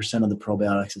 43% of the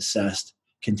probiotics assessed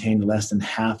contained less than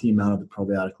half the amount of the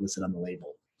probiotic listed on the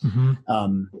label.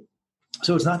 Mm-hmm.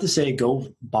 So it's not to say go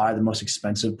buy the most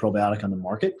expensive probiotic on the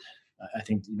market. I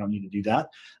think you don't need to do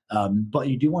that. But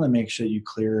you do want to make sure you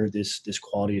clear this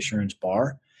quality assurance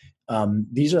bar.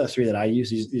 These are the three that I use.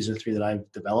 These are the three that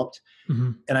I've developed.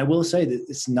 Mm-hmm. And I will say that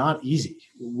it's not easy.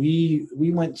 We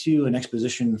went to an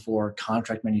exposition for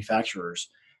contract manufacturers,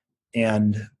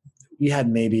 and we had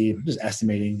maybe, just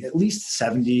estimating, at least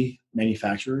 70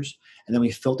 manufacturers. And then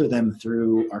we filtered them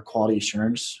through our quality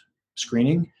assurance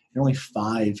screening, and only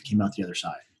 5 came out the other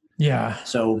side. Yeah.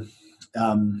 So,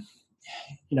 and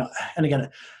again,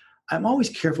 I'm always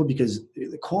careful because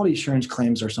the quality assurance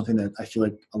claims are something that I feel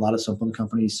like a lot of supplement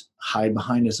companies hide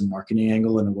behind as a marketing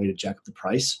angle and a way to jack up the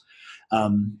price.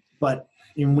 But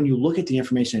when you look at the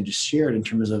information I just shared in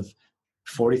terms of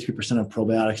 43% of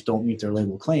probiotics don't meet their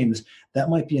label claims, that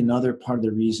might be another part of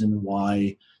the reason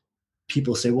why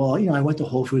people say, well, I went to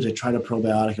Whole Foods, I tried a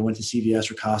probiotic, I went to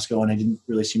CVS or Costco, and I didn't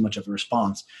really see much of a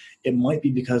response. It might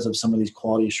be because of some of these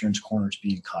quality assurance corners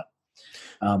being cut.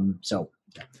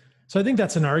 So I think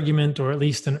that's an argument, or at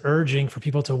least an urging, for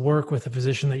people to work with a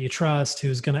physician that you trust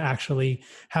who's going to actually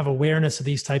have awareness of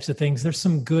these types of things. There's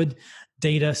some good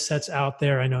data sets out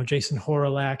there. I know Jason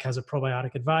Horolak has a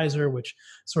probiotic advisor, which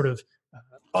sort of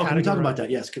can we talk about that?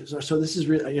 Yes. So this is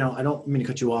really, I don't mean to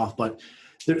cut you off, but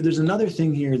there's another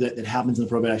thing here that happens in the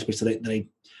probiotic space that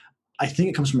I think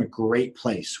it comes from a great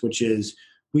place, which is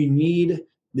we need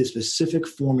the specific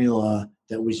formula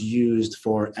that was used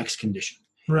for X condition.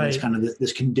 Right. And it's kind of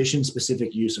this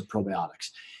condition-specific use of probiotics.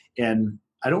 And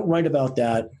I don't write about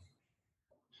that.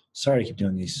 Sorry to keep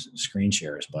doing these screen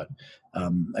shares, but I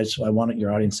want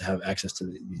your audience to have access to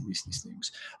these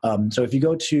things. So if you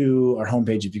go to our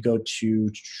homepage, if you go to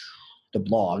the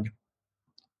blog,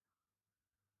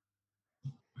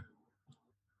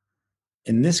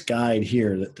 in this guide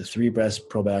here, the 3 Best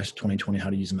Probiotics 2020,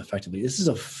 How to Use Them Effectively, this is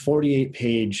a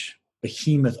 48-page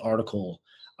behemoth article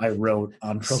I wrote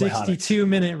on probiotics.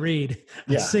 62-minute read.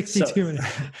 Yeah. 62-minute.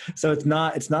 So it's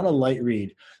not a light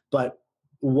read, but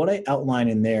what I outline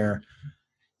in there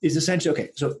is essentially, okay,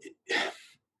 so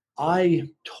I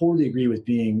totally agree with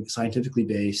being scientifically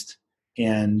based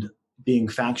and being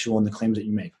factual in the claims that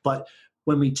you make. But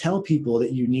when we tell people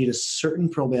that you need a certain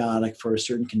probiotic for a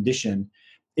certain condition,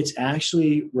 it's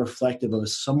actually reflective of a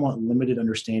somewhat limited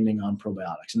understanding on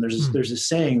probiotics. And there's this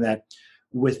saying that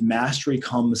with mastery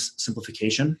comes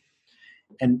simplification.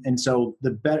 And so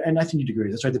the better, and I think you'd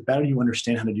agree, that's right, the better you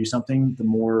understand how to do something, the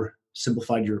more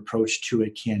simplified your approach to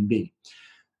it can be.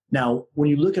 Now, when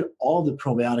you look at all the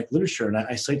probiotic literature, and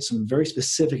I cite some very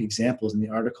specific examples in the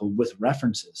article with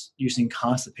references, using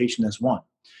constipation as one,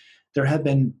 there have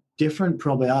been different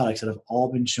probiotics that have all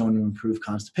been shown to improve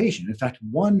constipation. In fact,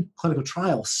 one clinical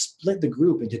trial split the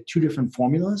group into 2 different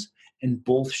formulas, and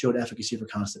both showed efficacy for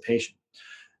constipation.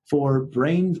 For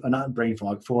not brain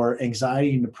fog, for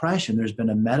anxiety and depression, there's been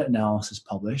a meta-analysis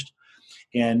published.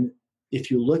 And if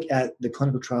you look at the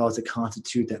clinical trials that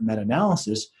constitute that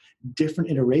meta-analysis, different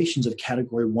iterations of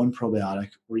category 1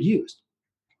 probiotic were used.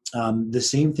 The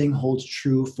same thing holds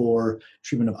true for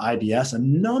treatment of IBS. A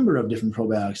number of different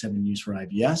probiotics have been used for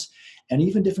IBS, and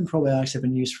even different probiotics have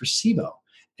been used for SIBO.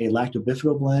 A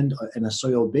lactobifidal blend and a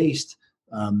soil-based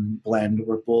blend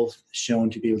were both shown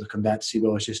to be able to combat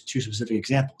SIBO as just 2 specific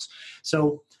examples.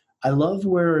 So I love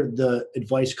where the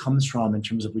advice comes from in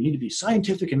terms of we need to be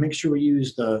scientific and make sure we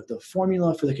use the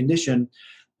formula for the condition.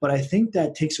 But I think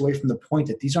that takes away from the point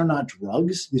that these are not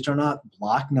drugs. These are not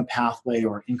blocking a pathway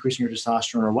or increasing your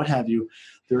testosterone or what have you.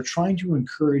 They're trying to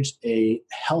encourage a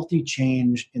healthy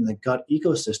change in the gut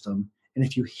ecosystem. And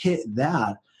if you hit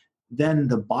that, then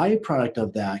the byproduct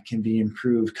of that can be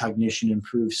improved cognition,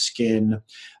 improved skin,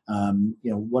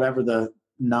 whatever the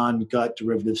non-gut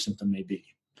derivative symptom may be.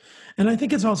 And I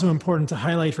think it's also important to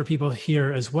highlight for people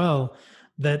here as well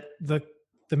that the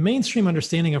mainstream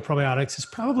understanding of probiotics is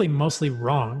probably mostly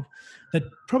wrong, that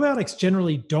probiotics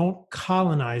generally don't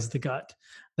colonize the gut,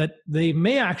 that they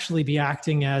may actually be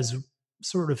acting as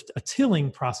sort of a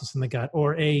tilling process in the gut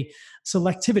or a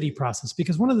selectivity process.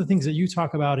 Because one of the things that you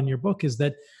talk about in your book is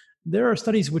that there are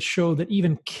studies which show that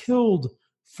even killed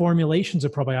formulations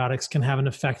of probiotics can have an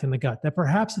effect in the gut, that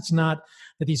perhaps it's not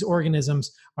that these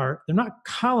organisms they're not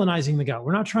colonizing the gut.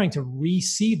 We're not trying to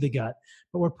reseed the gut,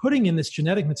 but we're putting in this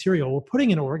genetic material. We're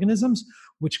putting in organisms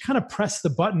which kind of press the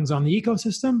buttons on the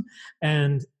ecosystem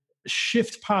and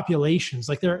shift populations.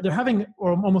 Like they're having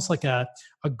almost like a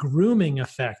grooming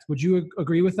effect. Would you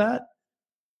agree with that?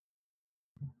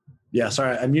 Yeah,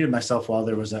 sorry, I muted myself while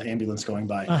there was an ambulance going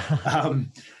by.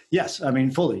 Yes, I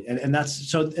mean fully, and that's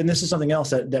so. And this is something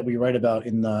else that we write about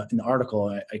in the article.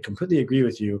 I completely agree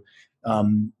with you.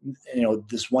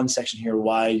 This one section here,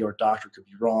 why your doctor could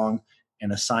be wrong,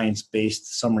 and a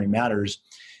science-based summary matters.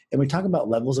 And we talk about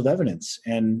levels of evidence.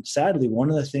 And sadly, one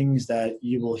of the things that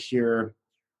you will hear,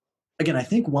 again, I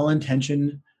think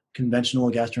well-intentioned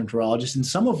conventional gastroenterologists, and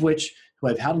some of which who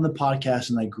I've had on the podcast,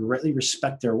 and I greatly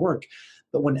respect their work.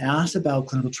 But when asked about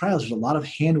clinical trials, there's a lot of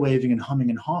hand waving and humming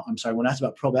and hawing. I'm sorry, when asked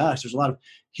about probiotics, there's a lot of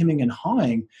hemming and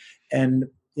hawing. And,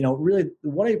 really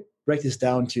what I break this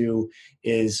down to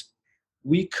is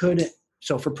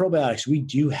so for probiotics, we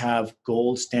do have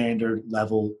gold standard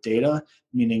level data,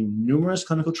 meaning numerous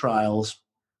clinical trials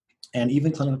and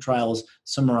even clinical trials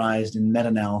summarized in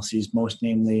meta-analyses, most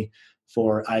namely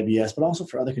for IBS, but also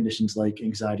for other conditions like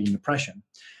anxiety and depression.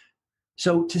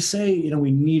 So to say,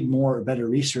 we need more or better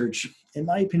research, in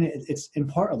my opinion, it's in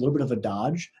part a little bit of a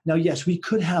dodge. Now, yes, we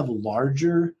could have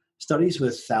larger studies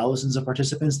with thousands of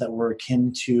participants that were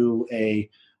akin to a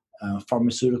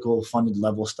pharmaceutical funded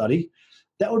level study.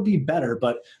 That would be better,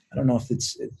 but I don't know if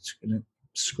it's going to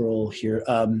scroll here.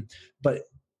 But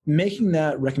making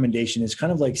that recommendation is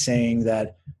kind of like saying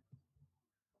that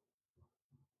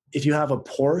if you have a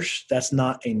Porsche, that's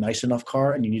not a nice enough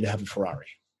car and you need to have a Ferrari.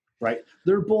 Right?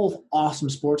 They're both awesome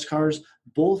sports cars.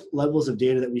 Both levels of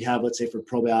data that we have, let's say for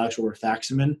probiotics or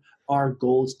rifaximin, are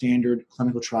gold standard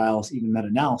clinical trials, even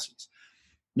meta-analyses.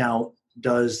 Now,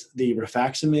 does the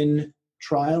rifaximin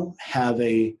trial have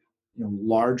a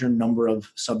larger number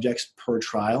of subjects per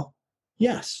trial?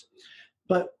 Yes.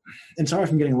 But, and sorry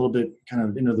if I'm getting a little bit kind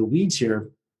of into the weeds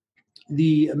here,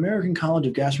 the American College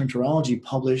of Gastroenterology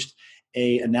published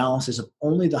an analysis of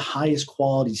only the highest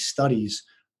quality studies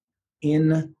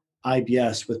in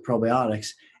IBS with probiotics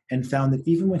and found that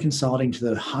even when consolidating to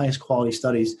the highest quality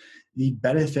studies, the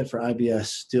benefit for IBS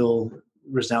still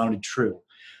resounded true.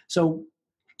 So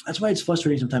that's why it's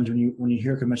frustrating sometimes when you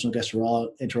hear conventional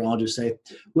gastroenterologists say,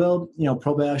 well,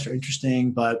 probiotics are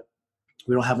interesting, but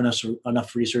we don't have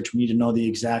enough research. We need to know the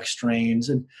exact strains.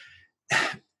 And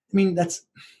I mean, that's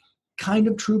kind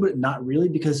of true, but not really,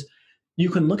 because you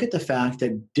can look at the fact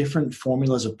that different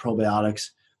formulas of probiotics,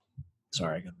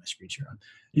 sorry, I got my screech here on.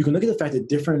 You can look at the fact that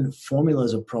different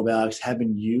formulas of probiotics have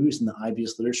been used in the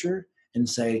IBS literature and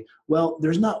say, well,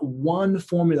 there's not one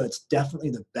formula that's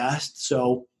definitely the best,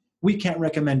 so we can't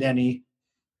recommend any.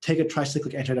 Take a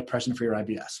tricyclic antidepressant for your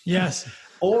IBS. Yes.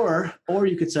 Or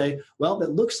you could say, well,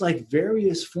 it looks like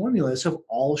various formulas have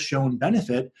all shown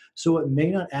benefit, so it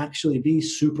may not actually be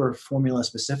super formula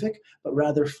specific, but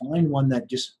rather find one that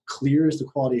just clears the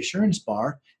quality assurance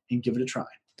bar and give it a try.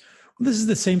 This is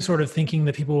the same sort of thinking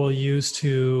that people will use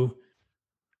to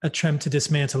attempt to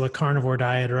dismantle a carnivore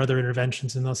diet or other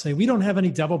interventions. And they'll say, we don't have any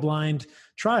double-blind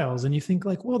trials. And you think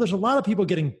like, well, there's a lot of people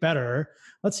getting better.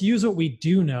 Let's use what we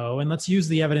do know. And let's use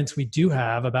the evidence we do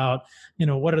have about,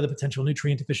 what are the potential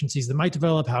nutrient deficiencies that might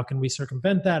develop? How can we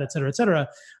circumvent that, et cetera, et cetera.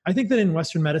 I think that in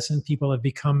Western medicine, people have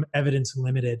become evidence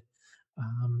limited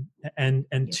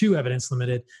and too evidence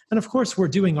limited. And of course, we're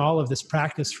doing all of this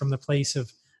practice from the place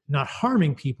of not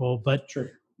harming people, but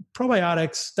sure.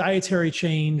 Probiotics, dietary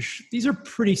change, these are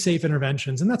pretty safe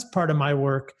interventions. And that's part of my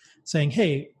work saying,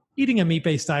 hey, eating a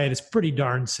meat-based diet is pretty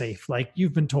darn safe. Like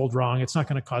you've been told wrong, it's not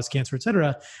going to cause cancer, et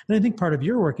cetera. And I think part of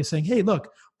your work is saying, hey,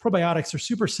 look, probiotics are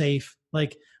super safe.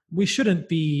 Like we shouldn't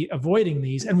be avoiding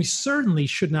these. And we certainly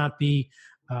should not be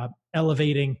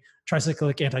elevating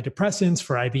tricyclic antidepressants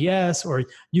for IBS or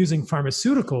using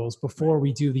pharmaceuticals before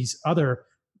we do these other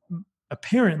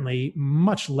apparently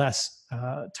much less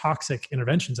toxic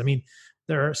interventions. I mean,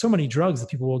 there are so many drugs that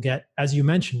people will get, as you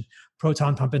mentioned,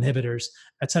 proton pump inhibitors,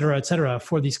 et cetera,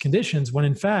 for these conditions, when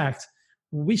in fact,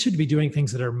 we should be doing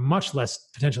things that are much less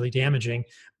potentially damaging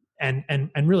and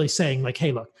really saying like,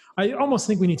 hey, look, I almost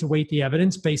think we need to weight the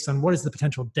evidence based on what is the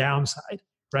potential downside,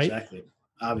 right? Exactly.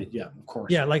 Yeah, of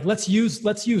course. Yeah, like let's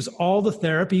use all the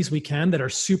therapies we can that are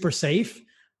super safe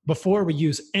before we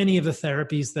use any of the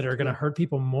therapies that are going to hurt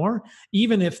people more,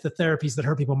 even if the therapies that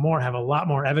hurt people more have a lot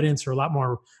more evidence or a lot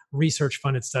more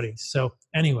research-funded studies. So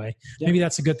anyway, maybe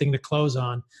that's a good thing to close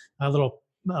on, a little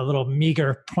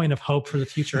meager point of hope for the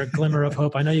future, a glimmer of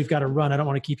hope. I know you've got to run. I don't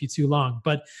want to keep you too long.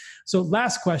 But so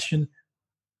last question.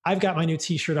 I've got my new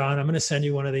t-shirt on. I'm going to send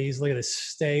you one of these. Look at this.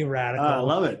 Stay radical. I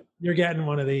love it. You're getting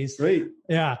one of these. Great.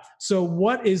 Yeah. So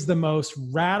what is the most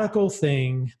radical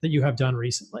thing that you have done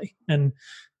recently? And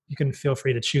you can feel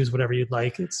free to choose whatever you'd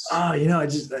like. So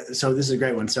this is a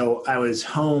great one. So I was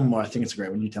home, well, I think it's a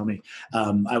great one. You tell me.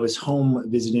 I was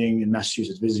home visiting in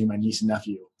Massachusetts, visiting my niece and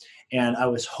nephew. And I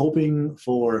was hoping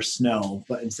for snow,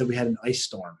 but instead we had an ice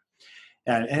storm.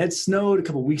 And it had snowed a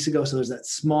couple of weeks ago, so there's that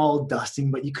small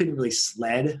dusting, but you couldn't really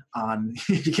sled on.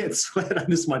 You can't sled on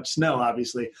this much snow,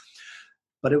 obviously.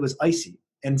 But it was icy.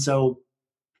 And so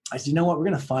I said, you know what? We're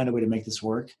going to find a way to make this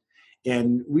work.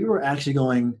 And we were actually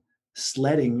going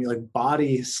sledding, like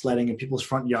body sledding in people's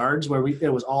front yards where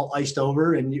it was all iced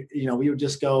over. And, we would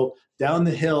just go down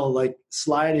the hill, like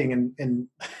sliding and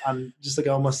on just like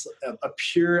almost a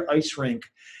pure ice rink.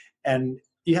 And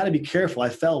you had to be careful. I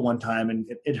fell one time and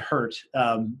it hurt,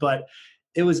 but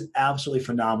it was absolutely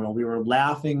phenomenal. We were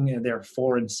laughing, and they were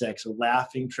 4 and 6, so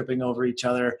laughing, tripping over each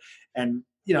other. And,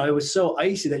 it was so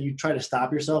icy that you try to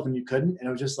stop yourself and you couldn't. And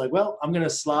it was just like, well, I'm going to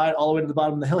slide all the way to the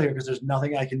bottom of the hill here because there's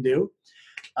nothing I can do.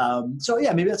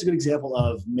 Maybe that's a good example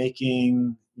of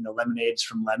making, lemonades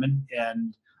from lemon,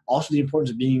 and also the importance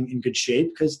of being in good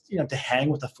shape, because, to hang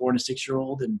with a 4 and a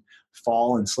 6-year-old and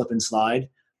fall and slip and slide,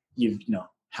 you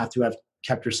have to have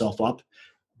kept yourself up,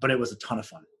 but it was a ton of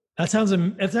fun. It sounds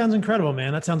incredible,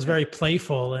 man. That sounds very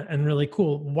playful and really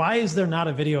cool. Why is there not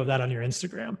a video of that on your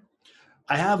Instagram?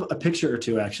 I have a picture or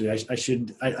two, actually.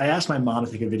 I asked my mom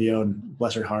to take a video, and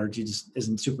bless her heart, she just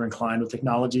isn't super inclined with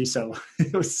technology. So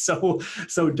it was so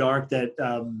dark that,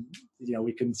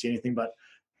 we couldn't see anything, but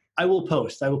I will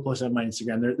post on my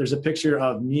Instagram. There's a picture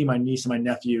of me, my niece, and my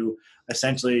nephew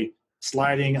essentially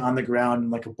sliding on the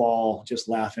ground like a ball, just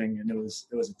laughing. And it was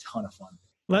a ton of fun.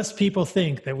 Less people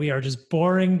think that we are just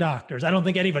boring doctors. I don't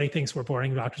think anybody thinks we're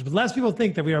boring doctors, but less people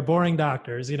think that we are boring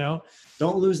doctors,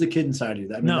 Don't lose the kid inside you.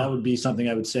 That would be something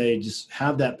I would say, just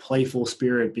have that playful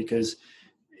spirit, because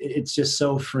it's just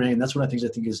so freeing. That's one of the things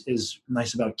I think is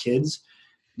nice about kids.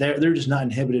 They're just not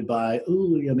inhibited by,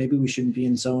 maybe we shouldn't be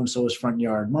in so-and-so's front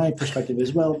yard. My perspective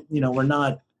is, well, we're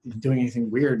not doing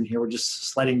anything weird in here. We're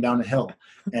just sledding down a hill.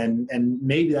 And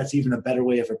maybe that's even a better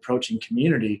way of approaching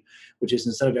community, which is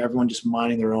instead of everyone just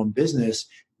minding their own business,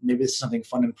 maybe this is something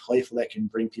fun and playful that can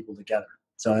bring people together.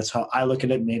 So that's how I look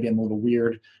at it. Maybe I'm a little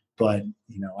weird, but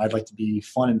I'd like to be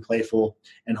fun and playful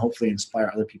and hopefully inspire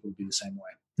other people to be the same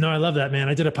way. No, I love that, man.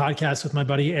 I did a podcast with my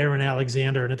buddy Aaron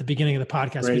Alexander, and at the beginning of the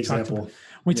podcast,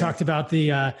 we talked about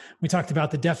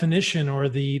the definition or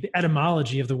the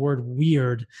etymology of the word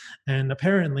weird, and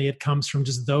apparently it comes from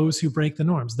just those who break the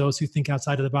norms, those who think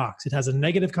outside of the box. It has a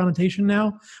negative connotation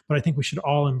now, but I think we should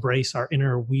all embrace our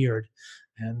inner weird.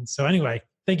 And so, anyway,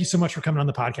 thank you so much for coming on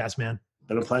the podcast, man.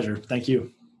 Been a pleasure. Thank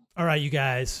you. All right, you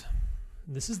guys,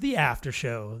 this is the after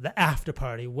show, the after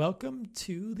party. Welcome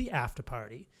to the after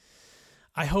party.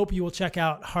 I hope you will check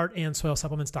out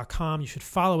heartandsoilsupplements.com. You should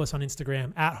follow us on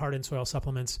Instagram at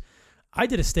heartandsoilsupplements. I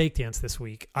did a steak dance this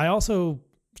week. I also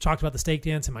talked about the steak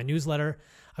dance in my newsletter.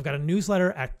 I've got a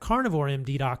newsletter at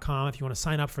carnivoremd.com if you want to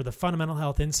sign up for the Fundamental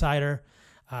Health Insider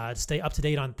to stay up to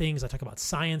date on things. I talk about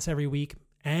science every week.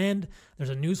 And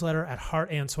there's a newsletter at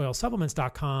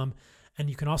heartandsoilsupplements.com. And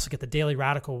you can also get the Daily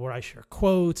Radical, where I share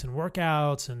quotes and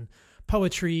workouts and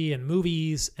poetry and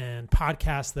movies and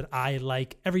podcasts that I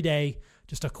like every day.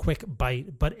 Just a quick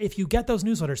bite. But if you get those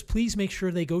newsletters, please make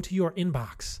sure they go to your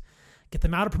inbox. Get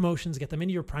them out of promotions, get them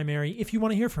into your primary if you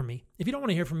want to hear from me. If you don't want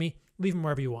to hear from me, leave them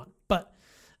wherever you want. But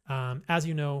as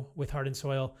you know, with Heart and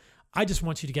Soil, I just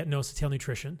want you to get nose to tail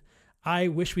nutrition. I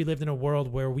wish we lived in a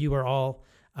world where we were all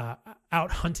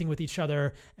out hunting with each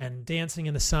other and dancing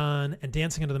in the sun and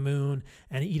dancing under the moon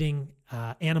and eating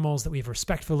animals that we've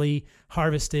respectfully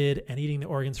harvested and eating the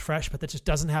organs fresh. But that just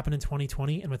doesn't happen in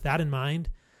 2020. And with that in mind,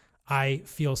 I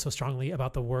feel so strongly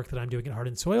about the work that I'm doing at Heart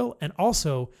and Soil, and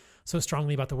also so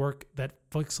strongly about the work that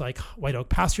folks like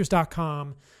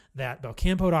WhiteOakPastures.com, that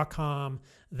Belcampo.com,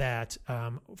 that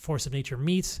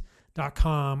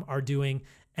forceofnaturemeats.com are doing.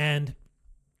 And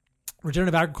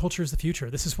regenerative agriculture is the future.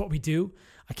 This is what we do.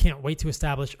 I can't wait to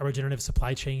establish a regenerative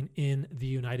supply chain in the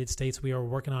United States. We are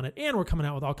working on it, and we're coming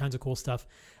out with all kinds of cool stuff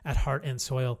at Heart and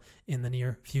Soil in the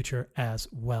near future as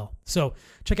well. So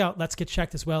check out Let's Get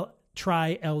Checked as well.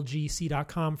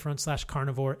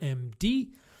 trylgc.com/carnivoremd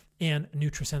and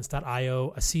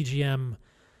nutrisense.io, a CGM.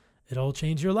 It'll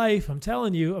change your life. I'm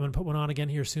telling you. I'm going to put one on again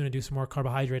here soon and do some more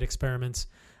carbohydrate experiments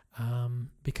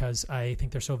because I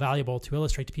think they're so valuable to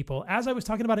illustrate to people, as I was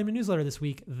talking about in my newsletter this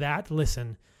week, that,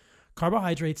 listen,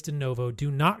 carbohydrates de novo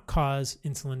do not cause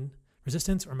insulin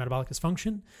resistance or metabolic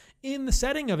dysfunction. In the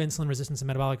setting of insulin resistance and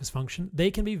metabolic dysfunction,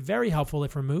 they can be very helpful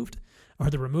if removed, or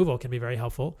the removal can be very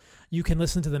helpful. You can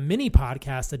listen to the mini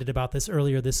podcast I did about this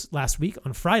earlier this last week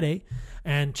on Friday,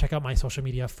 and check out my social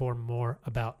media for more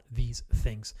about these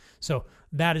things. So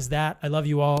that is that. I love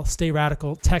you all. Stay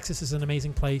radical. Texas is an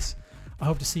amazing place. I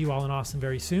hope to see you all in Austin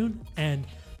very soon. And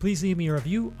please leave me a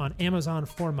review on Amazon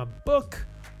for my book,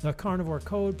 The Carnivore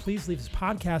Code. Please leave this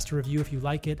podcast a review if you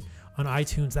like it on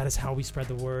iTunes. That is how we spread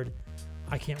the word.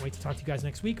 I can't wait to talk to you guys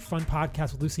next week. Fun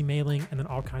podcast with Lucy Mailing, and then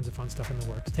all kinds of fun stuff in the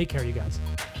works. Take care, you guys.